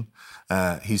coalition.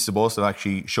 He's supposed to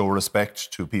actually show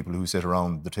respect to people who sit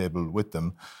around the table with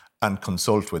them and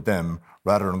consult with them,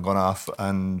 rather than going off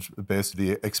and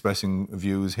basically expressing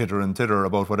views hither and thither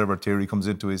about whatever theory comes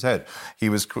into his head. He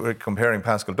was comparing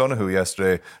Paschal Donohoe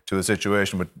yesterday to a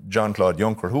situation with Jean-Claude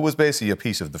Juncker, who was basically a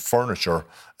piece of the furniture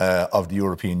of the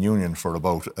European Union for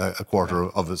about a quarter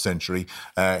of a century.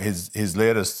 His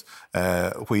latest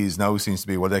wheeze now seems to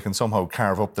be, well, they can somehow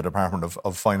carve up the Department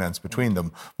of Finance between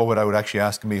them, but without actually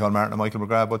asking Micheál Martin and Michael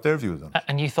McGrath what their views on it.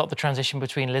 And you thought the transition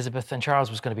between Elizabeth and Charles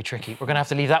was going to be tricky. We're going to have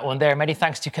to leave that one there. Many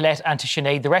thanks to Colette and to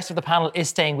Sinead. The rest of the panel is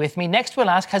staying with me. Next we'll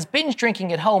ask, has binge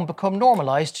drinking at home become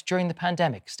normalised during the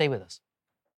pandemic? Stay with us.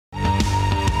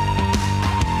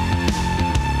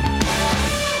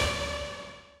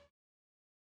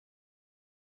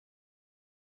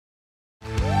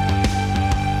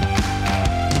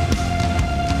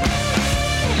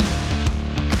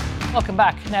 Welcome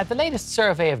back. Now, the latest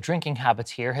survey of drinking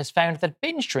habits here has found that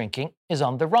binge drinking is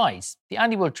on the rise. The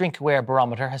annual DrinkAware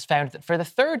Barometer has found that for the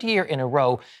 3rd year in a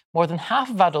row, more than half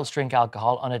of adults drink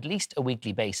alcohol on at least a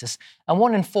weekly basis, and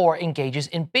 1 in 4 engages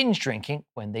in binge drinking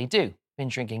when they do.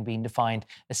 Binge drinking being defined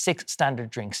as 6 standard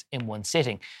drinks in one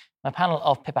sitting. My panel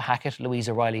of Pippa Hackett, Louise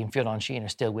O'Reilly and Fionn Sheahan are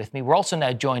still with me. We're also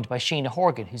now joined by Sheena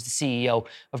Horgan, who's the CEO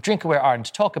of DrinkAware Ireland,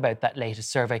 to talk about that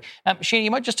latest survey. Sheena, you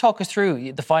might just talk us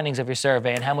through the findings of your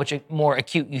survey and how much more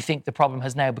acute you think the problem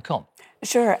has now become.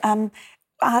 Sure.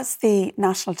 As the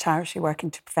national charity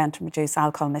working to prevent and reduce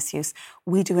alcohol misuse,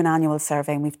 we do an annual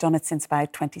survey, and we've done it since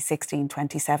about 2016,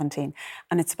 2017.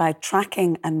 And it's about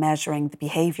tracking and measuring the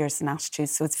behaviours and attitudes.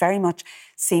 So it's very much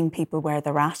seeing people where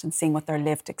they're at and seeing what their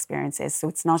lived experience is. So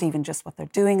it's not even just what they're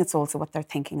doing, it's also what they're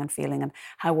thinking and feeling and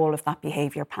how all of that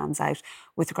behaviour pans out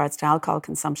with regards to alcohol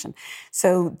consumption.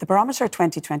 So the Barometer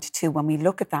 2022, when we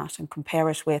look at that and compare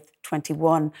it with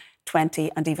 21,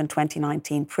 20 and even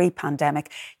 2019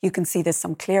 pre-pandemic, you can see there's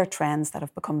some clear trends that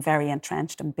have become very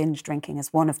entrenched, and binge drinking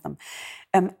is one of them.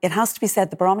 It has to be said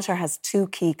the barometer has two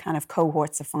key kind of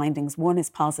cohorts of findings. One is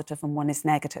positive and one is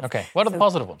negative. Okay, what are the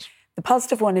positive ones? The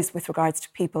positive one is with regards to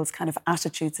people's kind of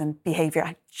attitudes and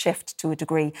behaviour shift to a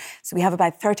degree. So we have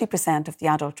about 30% of the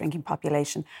adult drinking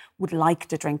population would like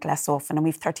to drink less often, and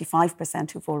we've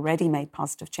 35% who've already made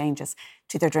positive changes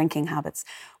to their drinking habits.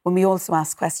 When we also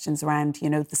ask questions around,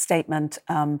 the statement,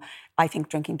 I think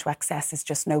drinking to excess is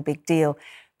just no big deal.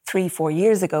 3-4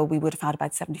 years ago, we would have had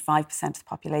about 75% of the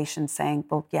population saying,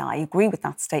 well, yeah, I agree with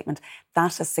that statement.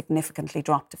 That has significantly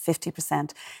dropped to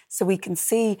 50%. So we can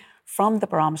see from the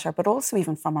barometer, but also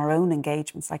even from our own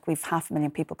engagements, like we've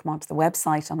 500,000 people come onto the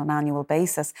website on an annual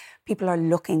basis. People are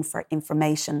looking for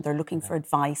information. They're looking for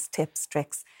advice, tips,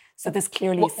 tricks. So there's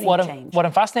clearly a sea change. What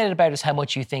I'm fascinated about is how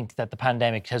much you think that the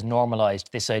pandemic has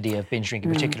normalised this idea of binge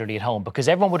drinking, particularly at home, because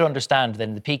everyone would understand that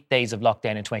in the peak days of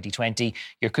lockdown in 2020,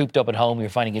 you're cooped up at home, you're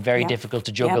finding it very difficult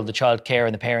to juggle the childcare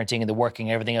and the parenting and the working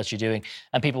and everything else you're doing,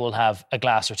 and people will have a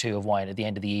glass or two of wine at the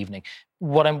end of the evening.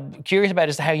 What I'm curious about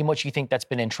is how much you think that's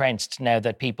been entrenched now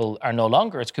that people are no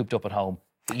longer as cooped up at home.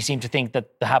 But you seem to think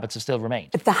that the habits have still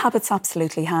remained. The habits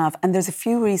absolutely have. And there's a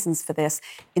few reasons for this.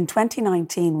 In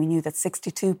 2019, we knew that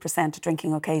 62% of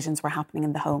drinking occasions were happening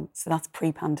in the home. So that's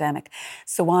pre-pandemic.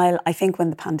 So while I think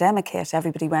when the pandemic hit,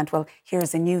 everybody went, well,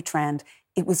 here's a new trend.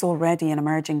 It was already an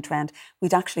emerging trend.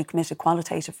 We'd actually committed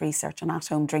qualitative research on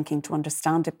at-home drinking to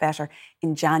understand it better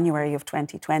in January of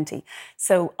 2020.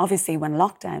 So obviously when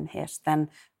lockdown hit, then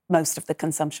most of the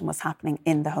consumption was happening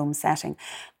in the home setting.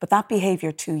 But that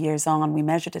behaviour 2 years on, we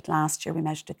measured it last year, we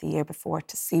measured it the year before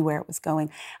to see where it was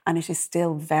going, and it is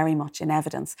still very much in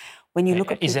evidence. When you look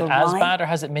at Is it as bad, or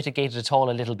has it mitigated at all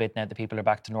a little bit now that people are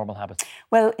back to normal habits?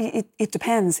 Well, it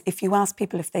depends. If you ask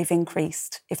people if they've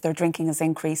increased, if their drinking has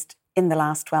increased in the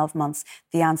last 12 months,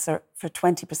 the answer for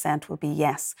 20% will be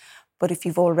yes. But if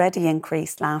you've already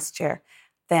increased last year,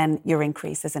 then your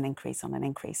increase is an increase on an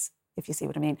increase, if you see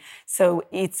what I mean. So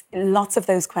it's lots of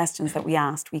those questions that we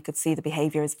asked, we could see the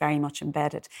behaviour is very much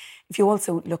embedded. If you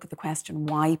also look at the question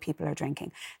why people are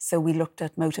drinking, so we looked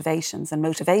at motivations, and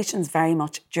motivations very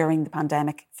much during the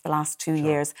pandemic for the last 2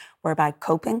 years were about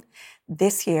coping.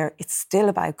 This year, it's still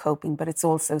about coping, but it's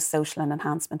also social and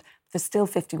enhancement. There's still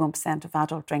 51% of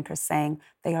adult drinkers saying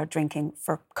they are drinking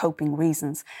for coping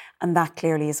reasons. And that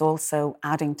clearly is also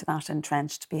adding to that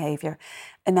entrenched behaviour.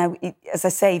 And now, as I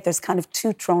say, there's kind of two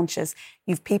tranches.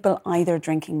 You've people either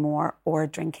drinking more or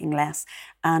drinking less.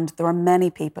 And there are many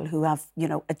people who have,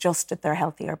 adjusted their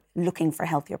looking for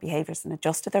healthier behaviours and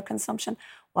adjusted their consumption,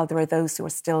 while there are those who are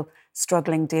still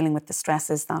struggling, dealing with the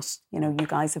stresses that, you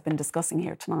guys have been discussing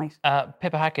here tonight.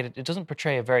 Pippa Hackett, it doesn't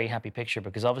portray a very happy picture,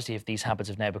 because obviously if these habits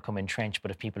have now become entrenched,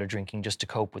 but if people are drinking just to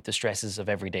cope with the stresses of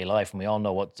everyday life, and we all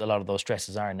know what a lot of those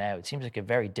stresses are now, it seems like a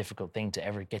very difficult thing to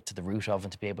ever get to the root of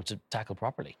and to be able to tackle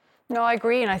properly. No, I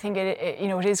agree, and I think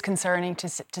it is concerning to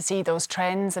see those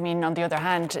trends. I mean, on the other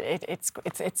hand,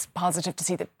 it's positive to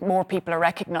see that more people are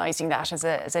recognising that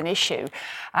as an issue.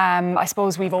 I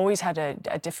suppose we've always had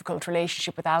a difficult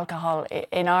relationship with alcohol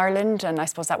in Ireland, and I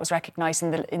suppose that was recognised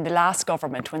in the last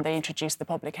government when they introduced the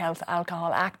Public Health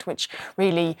Alcohol Act, which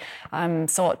really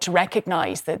sought to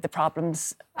recognise the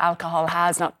problems alcohol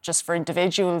has, not just for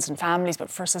individuals and families, but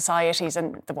for societies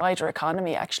and the wider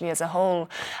economy actually as a whole.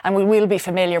 And we will be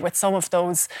familiar with some of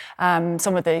those,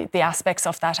 some of the aspects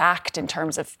of that act in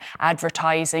terms of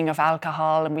advertising of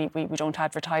alcohol, and we don't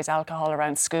advertise alcohol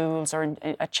around schools or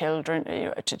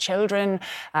to children,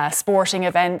 sporting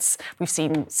events. We've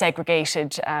seen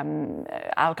segregated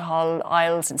alcohol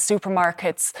aisles in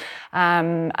supermarkets,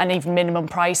 and even minimum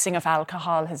pricing of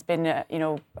alcohol has been,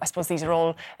 I suppose these are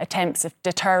all attempts of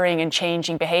deterring and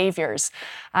changing behaviours.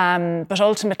 But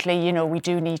ultimately, we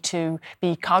do need to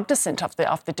be cognizant of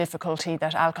the difficulty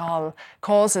that alcohol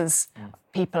causes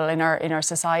people in our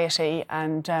society,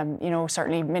 and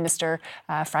certainly Minister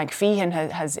Frank Feehan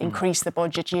has increased the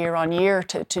budget year on year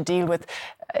to deal with,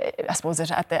 I suppose,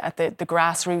 at the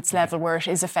grassroots level where it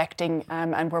is affecting,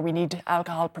 and where we need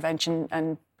alcohol prevention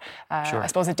and I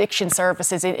suppose addiction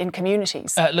services in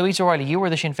communities. Louise O'Reilly, you were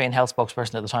the Sinn Féin health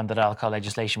spokesperson at the time that alcohol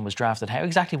legislation was drafted. How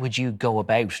exactly would you go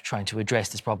about trying to address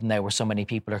this problem now, where so many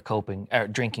people are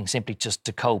drinking simply just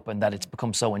to cope, and that it's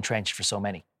become so entrenched for so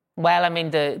many? Well, I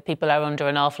mean, the people are under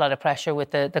an awful lot of pressure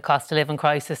with the cost of living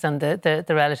crisis and the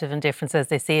relative indifference as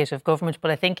they see it of government. But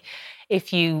I think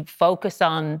if you focus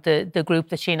on the group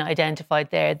that Sheena identified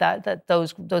there, that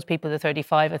those people, the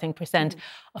 35, I think, %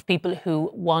 of people who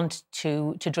want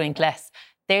to drink less,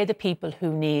 they're the people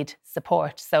who need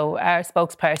support. So our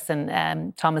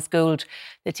spokesperson, Thomas Gould,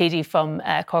 the TD from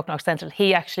Cork North Central,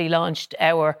 he actually launched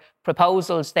our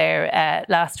proposals there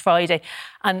last Friday.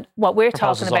 And what we're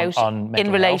talking about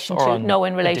in relation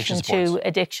to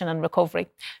addiction and recovery.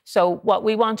 So what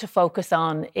we want to focus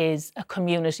on is a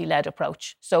community-led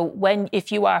approach. So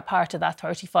if you are part of that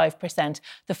 35%,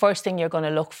 the first thing you're going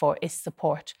to look for is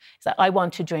support. So I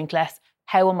want to drink less.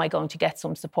 How am I going to get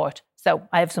some support? So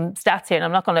I have some stats here, and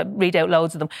I'm not going to read out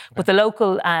loads of them, but the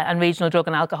local and regional drug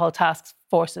and alcohol task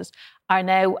forces are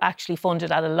now actually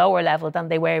funded at a lower level than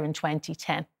they were in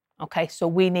 2010. Okay, so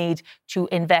we need to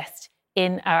invest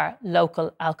in our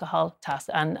local alcohol task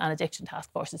and addiction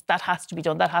task forces. That has to be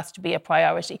done. That has to be a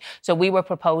priority. So we were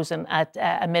proposing at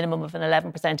a minimum of an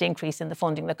 11% increase in the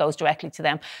funding that goes directly to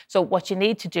them. So what you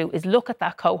need to do is look at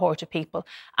that cohort of people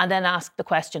and then ask the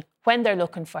question, when they're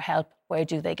looking for help, where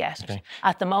do they get it?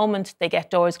 At the moment, they get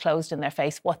doors closed in their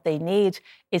face. What they need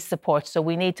is support. So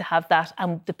we need to have that.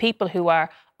 And the people who are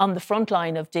on the front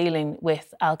line of dealing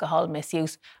with alcohol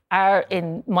misuse are,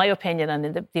 in my opinion and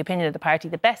in the opinion of the party,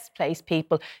 the best placed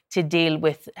people to deal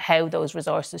with how those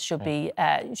resources should be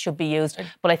used.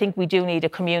 But I think we do need a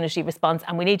community response,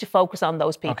 and we need to focus on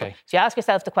those people. So you ask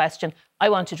yourself the question, I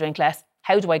want to drink less.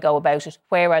 How do I go about it?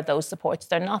 Where are those supports?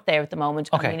 They're not there at the moment,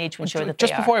 and we need to ensure that they are.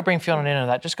 Just before I bring Fiona in on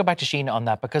that, just go back to Sheena on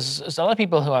that, because a lot of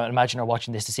people who I imagine are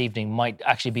watching this evening might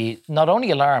actually be not only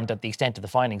alarmed at the extent of the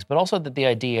findings, but also the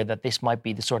idea that this might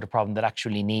be the sort of problem that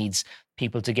actually needs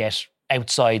people to get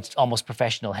outside, almost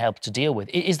professional help to deal with.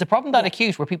 Is the problem that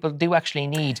acute, where people do actually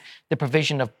need the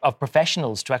provision of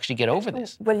professionals to actually get over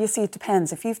this? Well, you see, it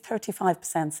depends. If you've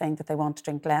 35% saying that they want to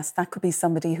drink less, that could be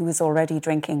somebody who is already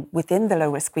drinking within the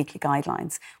low-risk weekly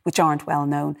guidelines, which aren't well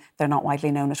known. They're not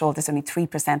widely known at all. There's only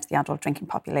 3% of the adult drinking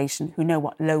population who know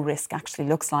what low risk actually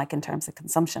looks like in terms of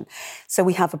consumption. So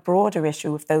we have a broader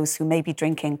issue of those who may be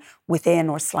drinking within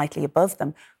or slightly above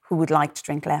them, who would like to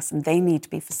drink less, and they need to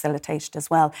be facilitated as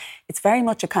well. It's very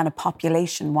much a kind of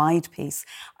population-wide piece.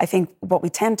 I think what we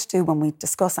tend to do when we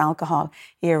discuss alcohol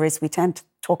here is we tend to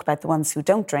talk about the ones who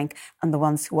don't drink and the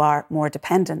ones who are more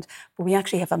dependent. But we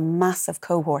actually have a massive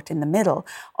cohort in the middle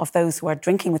of those who are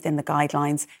drinking within the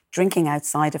guidelines, drinking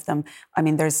outside of them. I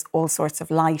mean, there's all sorts of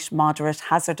light, moderate,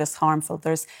 hazardous, harmful.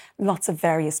 There's lots of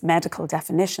various medical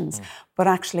definitions. But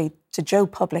actually, to Joe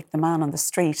Public, the man on the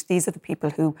street, these are the people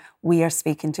who we are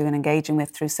speaking to and engaging with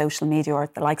through social media or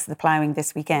the likes of the ploughing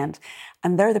this weekend.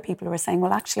 And they're the people who are saying,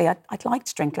 well, actually, I'd like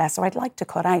to drink less, or I'd like to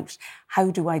cut out.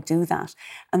 How do I do that?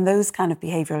 And those kind of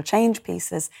behavioural change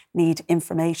pieces need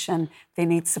information. They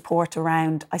need support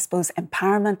around, I suppose,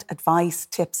 empowerment, advice,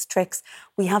 tips, tricks.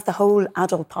 We have the whole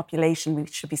adult population we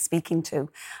should be speaking to,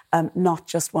 not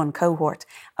just one cohort.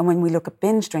 And when we look at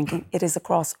binge drinking, it is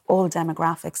across all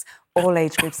demographics, all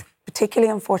age groups,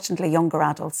 particularly, unfortunately, younger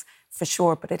adults, for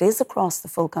sure, but it is across the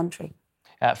full country.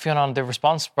 Fiona, the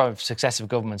response of successive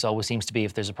governments always seems to be,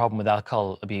 if there's a problem with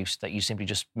alcohol abuse, that you simply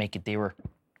just make it dearer.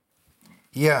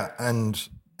 Yeah, and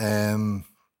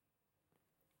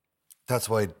that's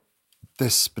why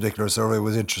this particular survey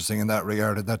was interesting in that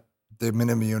regard, that the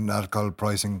minimum unit alcohol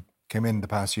pricing came in the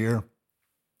past year.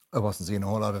 I wasn't seeing a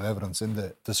whole lot of evidence in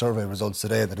the survey results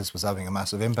today that this was having a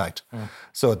massive impact.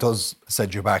 So it does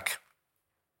set you back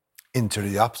into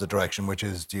the opposite direction, which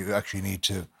is, do you actually need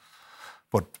to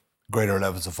put greater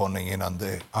levels of funding in on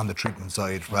the treatment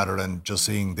side, rather than just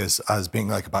seeing this as being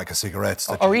like a pack of cigarettes.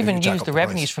 Or even use the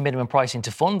revenues from minimum pricing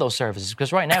to fund those services,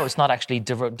 because right now it's not actually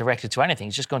directed to anything.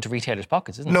 It's just going to retailers'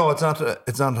 pockets, isn't it? No, it's not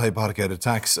a hypothecated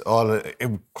tax.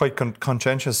 Quite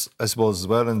conscientious, I suppose, as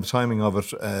well. And the timing of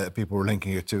it, people were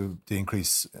linking it to the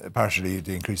increase, partially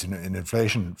the increase in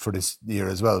inflation for this year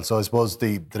as well. So I suppose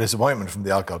the disappointment from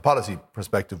the alcohol policy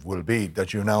perspective will be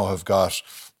that you now have got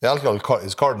the alcohol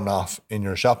is cordoned off in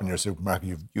your shop, in your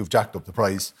supermarket. You've jacked up the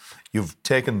price. You've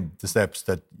taken the steps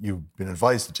that you've been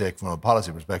advised to take from a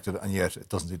policy perspective, and yet it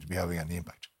doesn't seem to be having any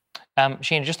impact.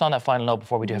 Sheena, just on that final note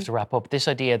before we do have to wrap up, this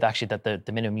idea that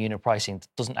the minimum unit pricing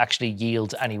doesn't actually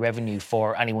yield any revenue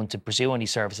for anyone to pursue any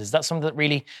services, that's something that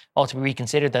really ought to be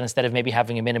reconsidered. Then instead of maybe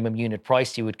having a minimum unit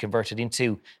price, you would convert it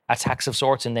into a tax of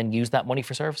sorts and then use that money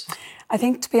for services? I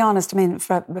think, to be honest, I mean,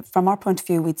 from our point of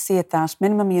view, we'd see it that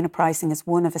minimum unit pricing is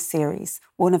one of a series,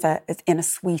 in a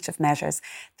suite of measures.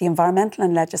 The environmental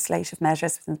and legislative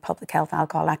measures within the Public Health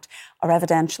Alcohol Act are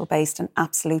evidential based and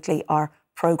absolutely are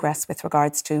progress with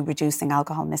regards to reducing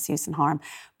alcohol misuse and harm.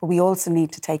 But we also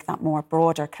need to take that more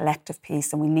broader collective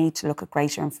piece, and we need to look at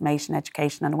greater information,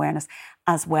 education and awareness,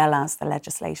 as well as the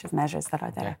legislative measures that are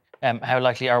there. How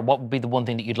likely, or what would be the one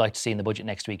thing that you'd like to see in the budget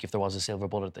next week if there was a silver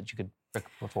bullet that you could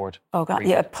put forward? Oh God,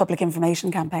 yeah, a public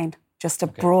information campaign. just a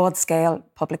broad-scale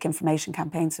public information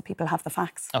campaign so people have the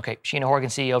facts. OK, Sheena Horgan,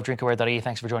 CEO of Drinkaware.ie,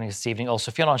 thanks for joining us this evening.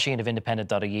 Also, Fionn Sheehan of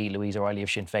Independent.ie, Louise O'Reilly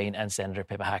of Sinn Féin and Senator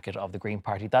Pippa Hackett of the Green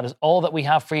Party. That is all that we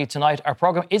have for you tonight. Our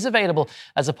programme is available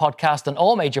as a podcast on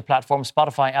all major platforms,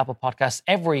 Spotify, Apple Podcasts,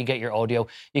 everywhere you get your audio.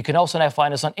 You can also now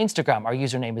find us on Instagram. Our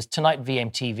username is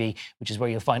TonightVMTV, which is where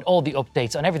you'll find all the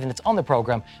updates on everything that's on the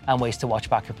programme and ways to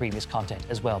watch back your previous content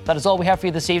as well. That is all we have for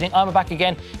you this evening. I'm back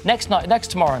again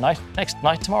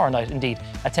tomorrow night, indeed,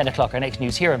 at 10 o'clock. Our next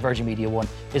news here on Virgin Media 1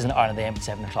 is in Ireland AM at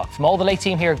 7 o'clock. From all the late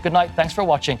team here, good night, thanks for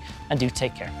watching, and do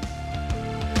take care.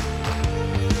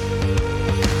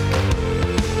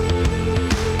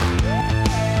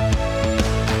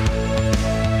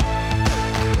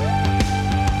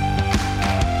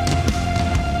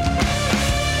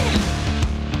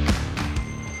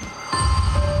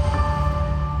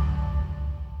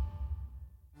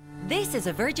 This is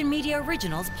a Virgin Media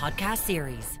Originals podcast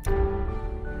series.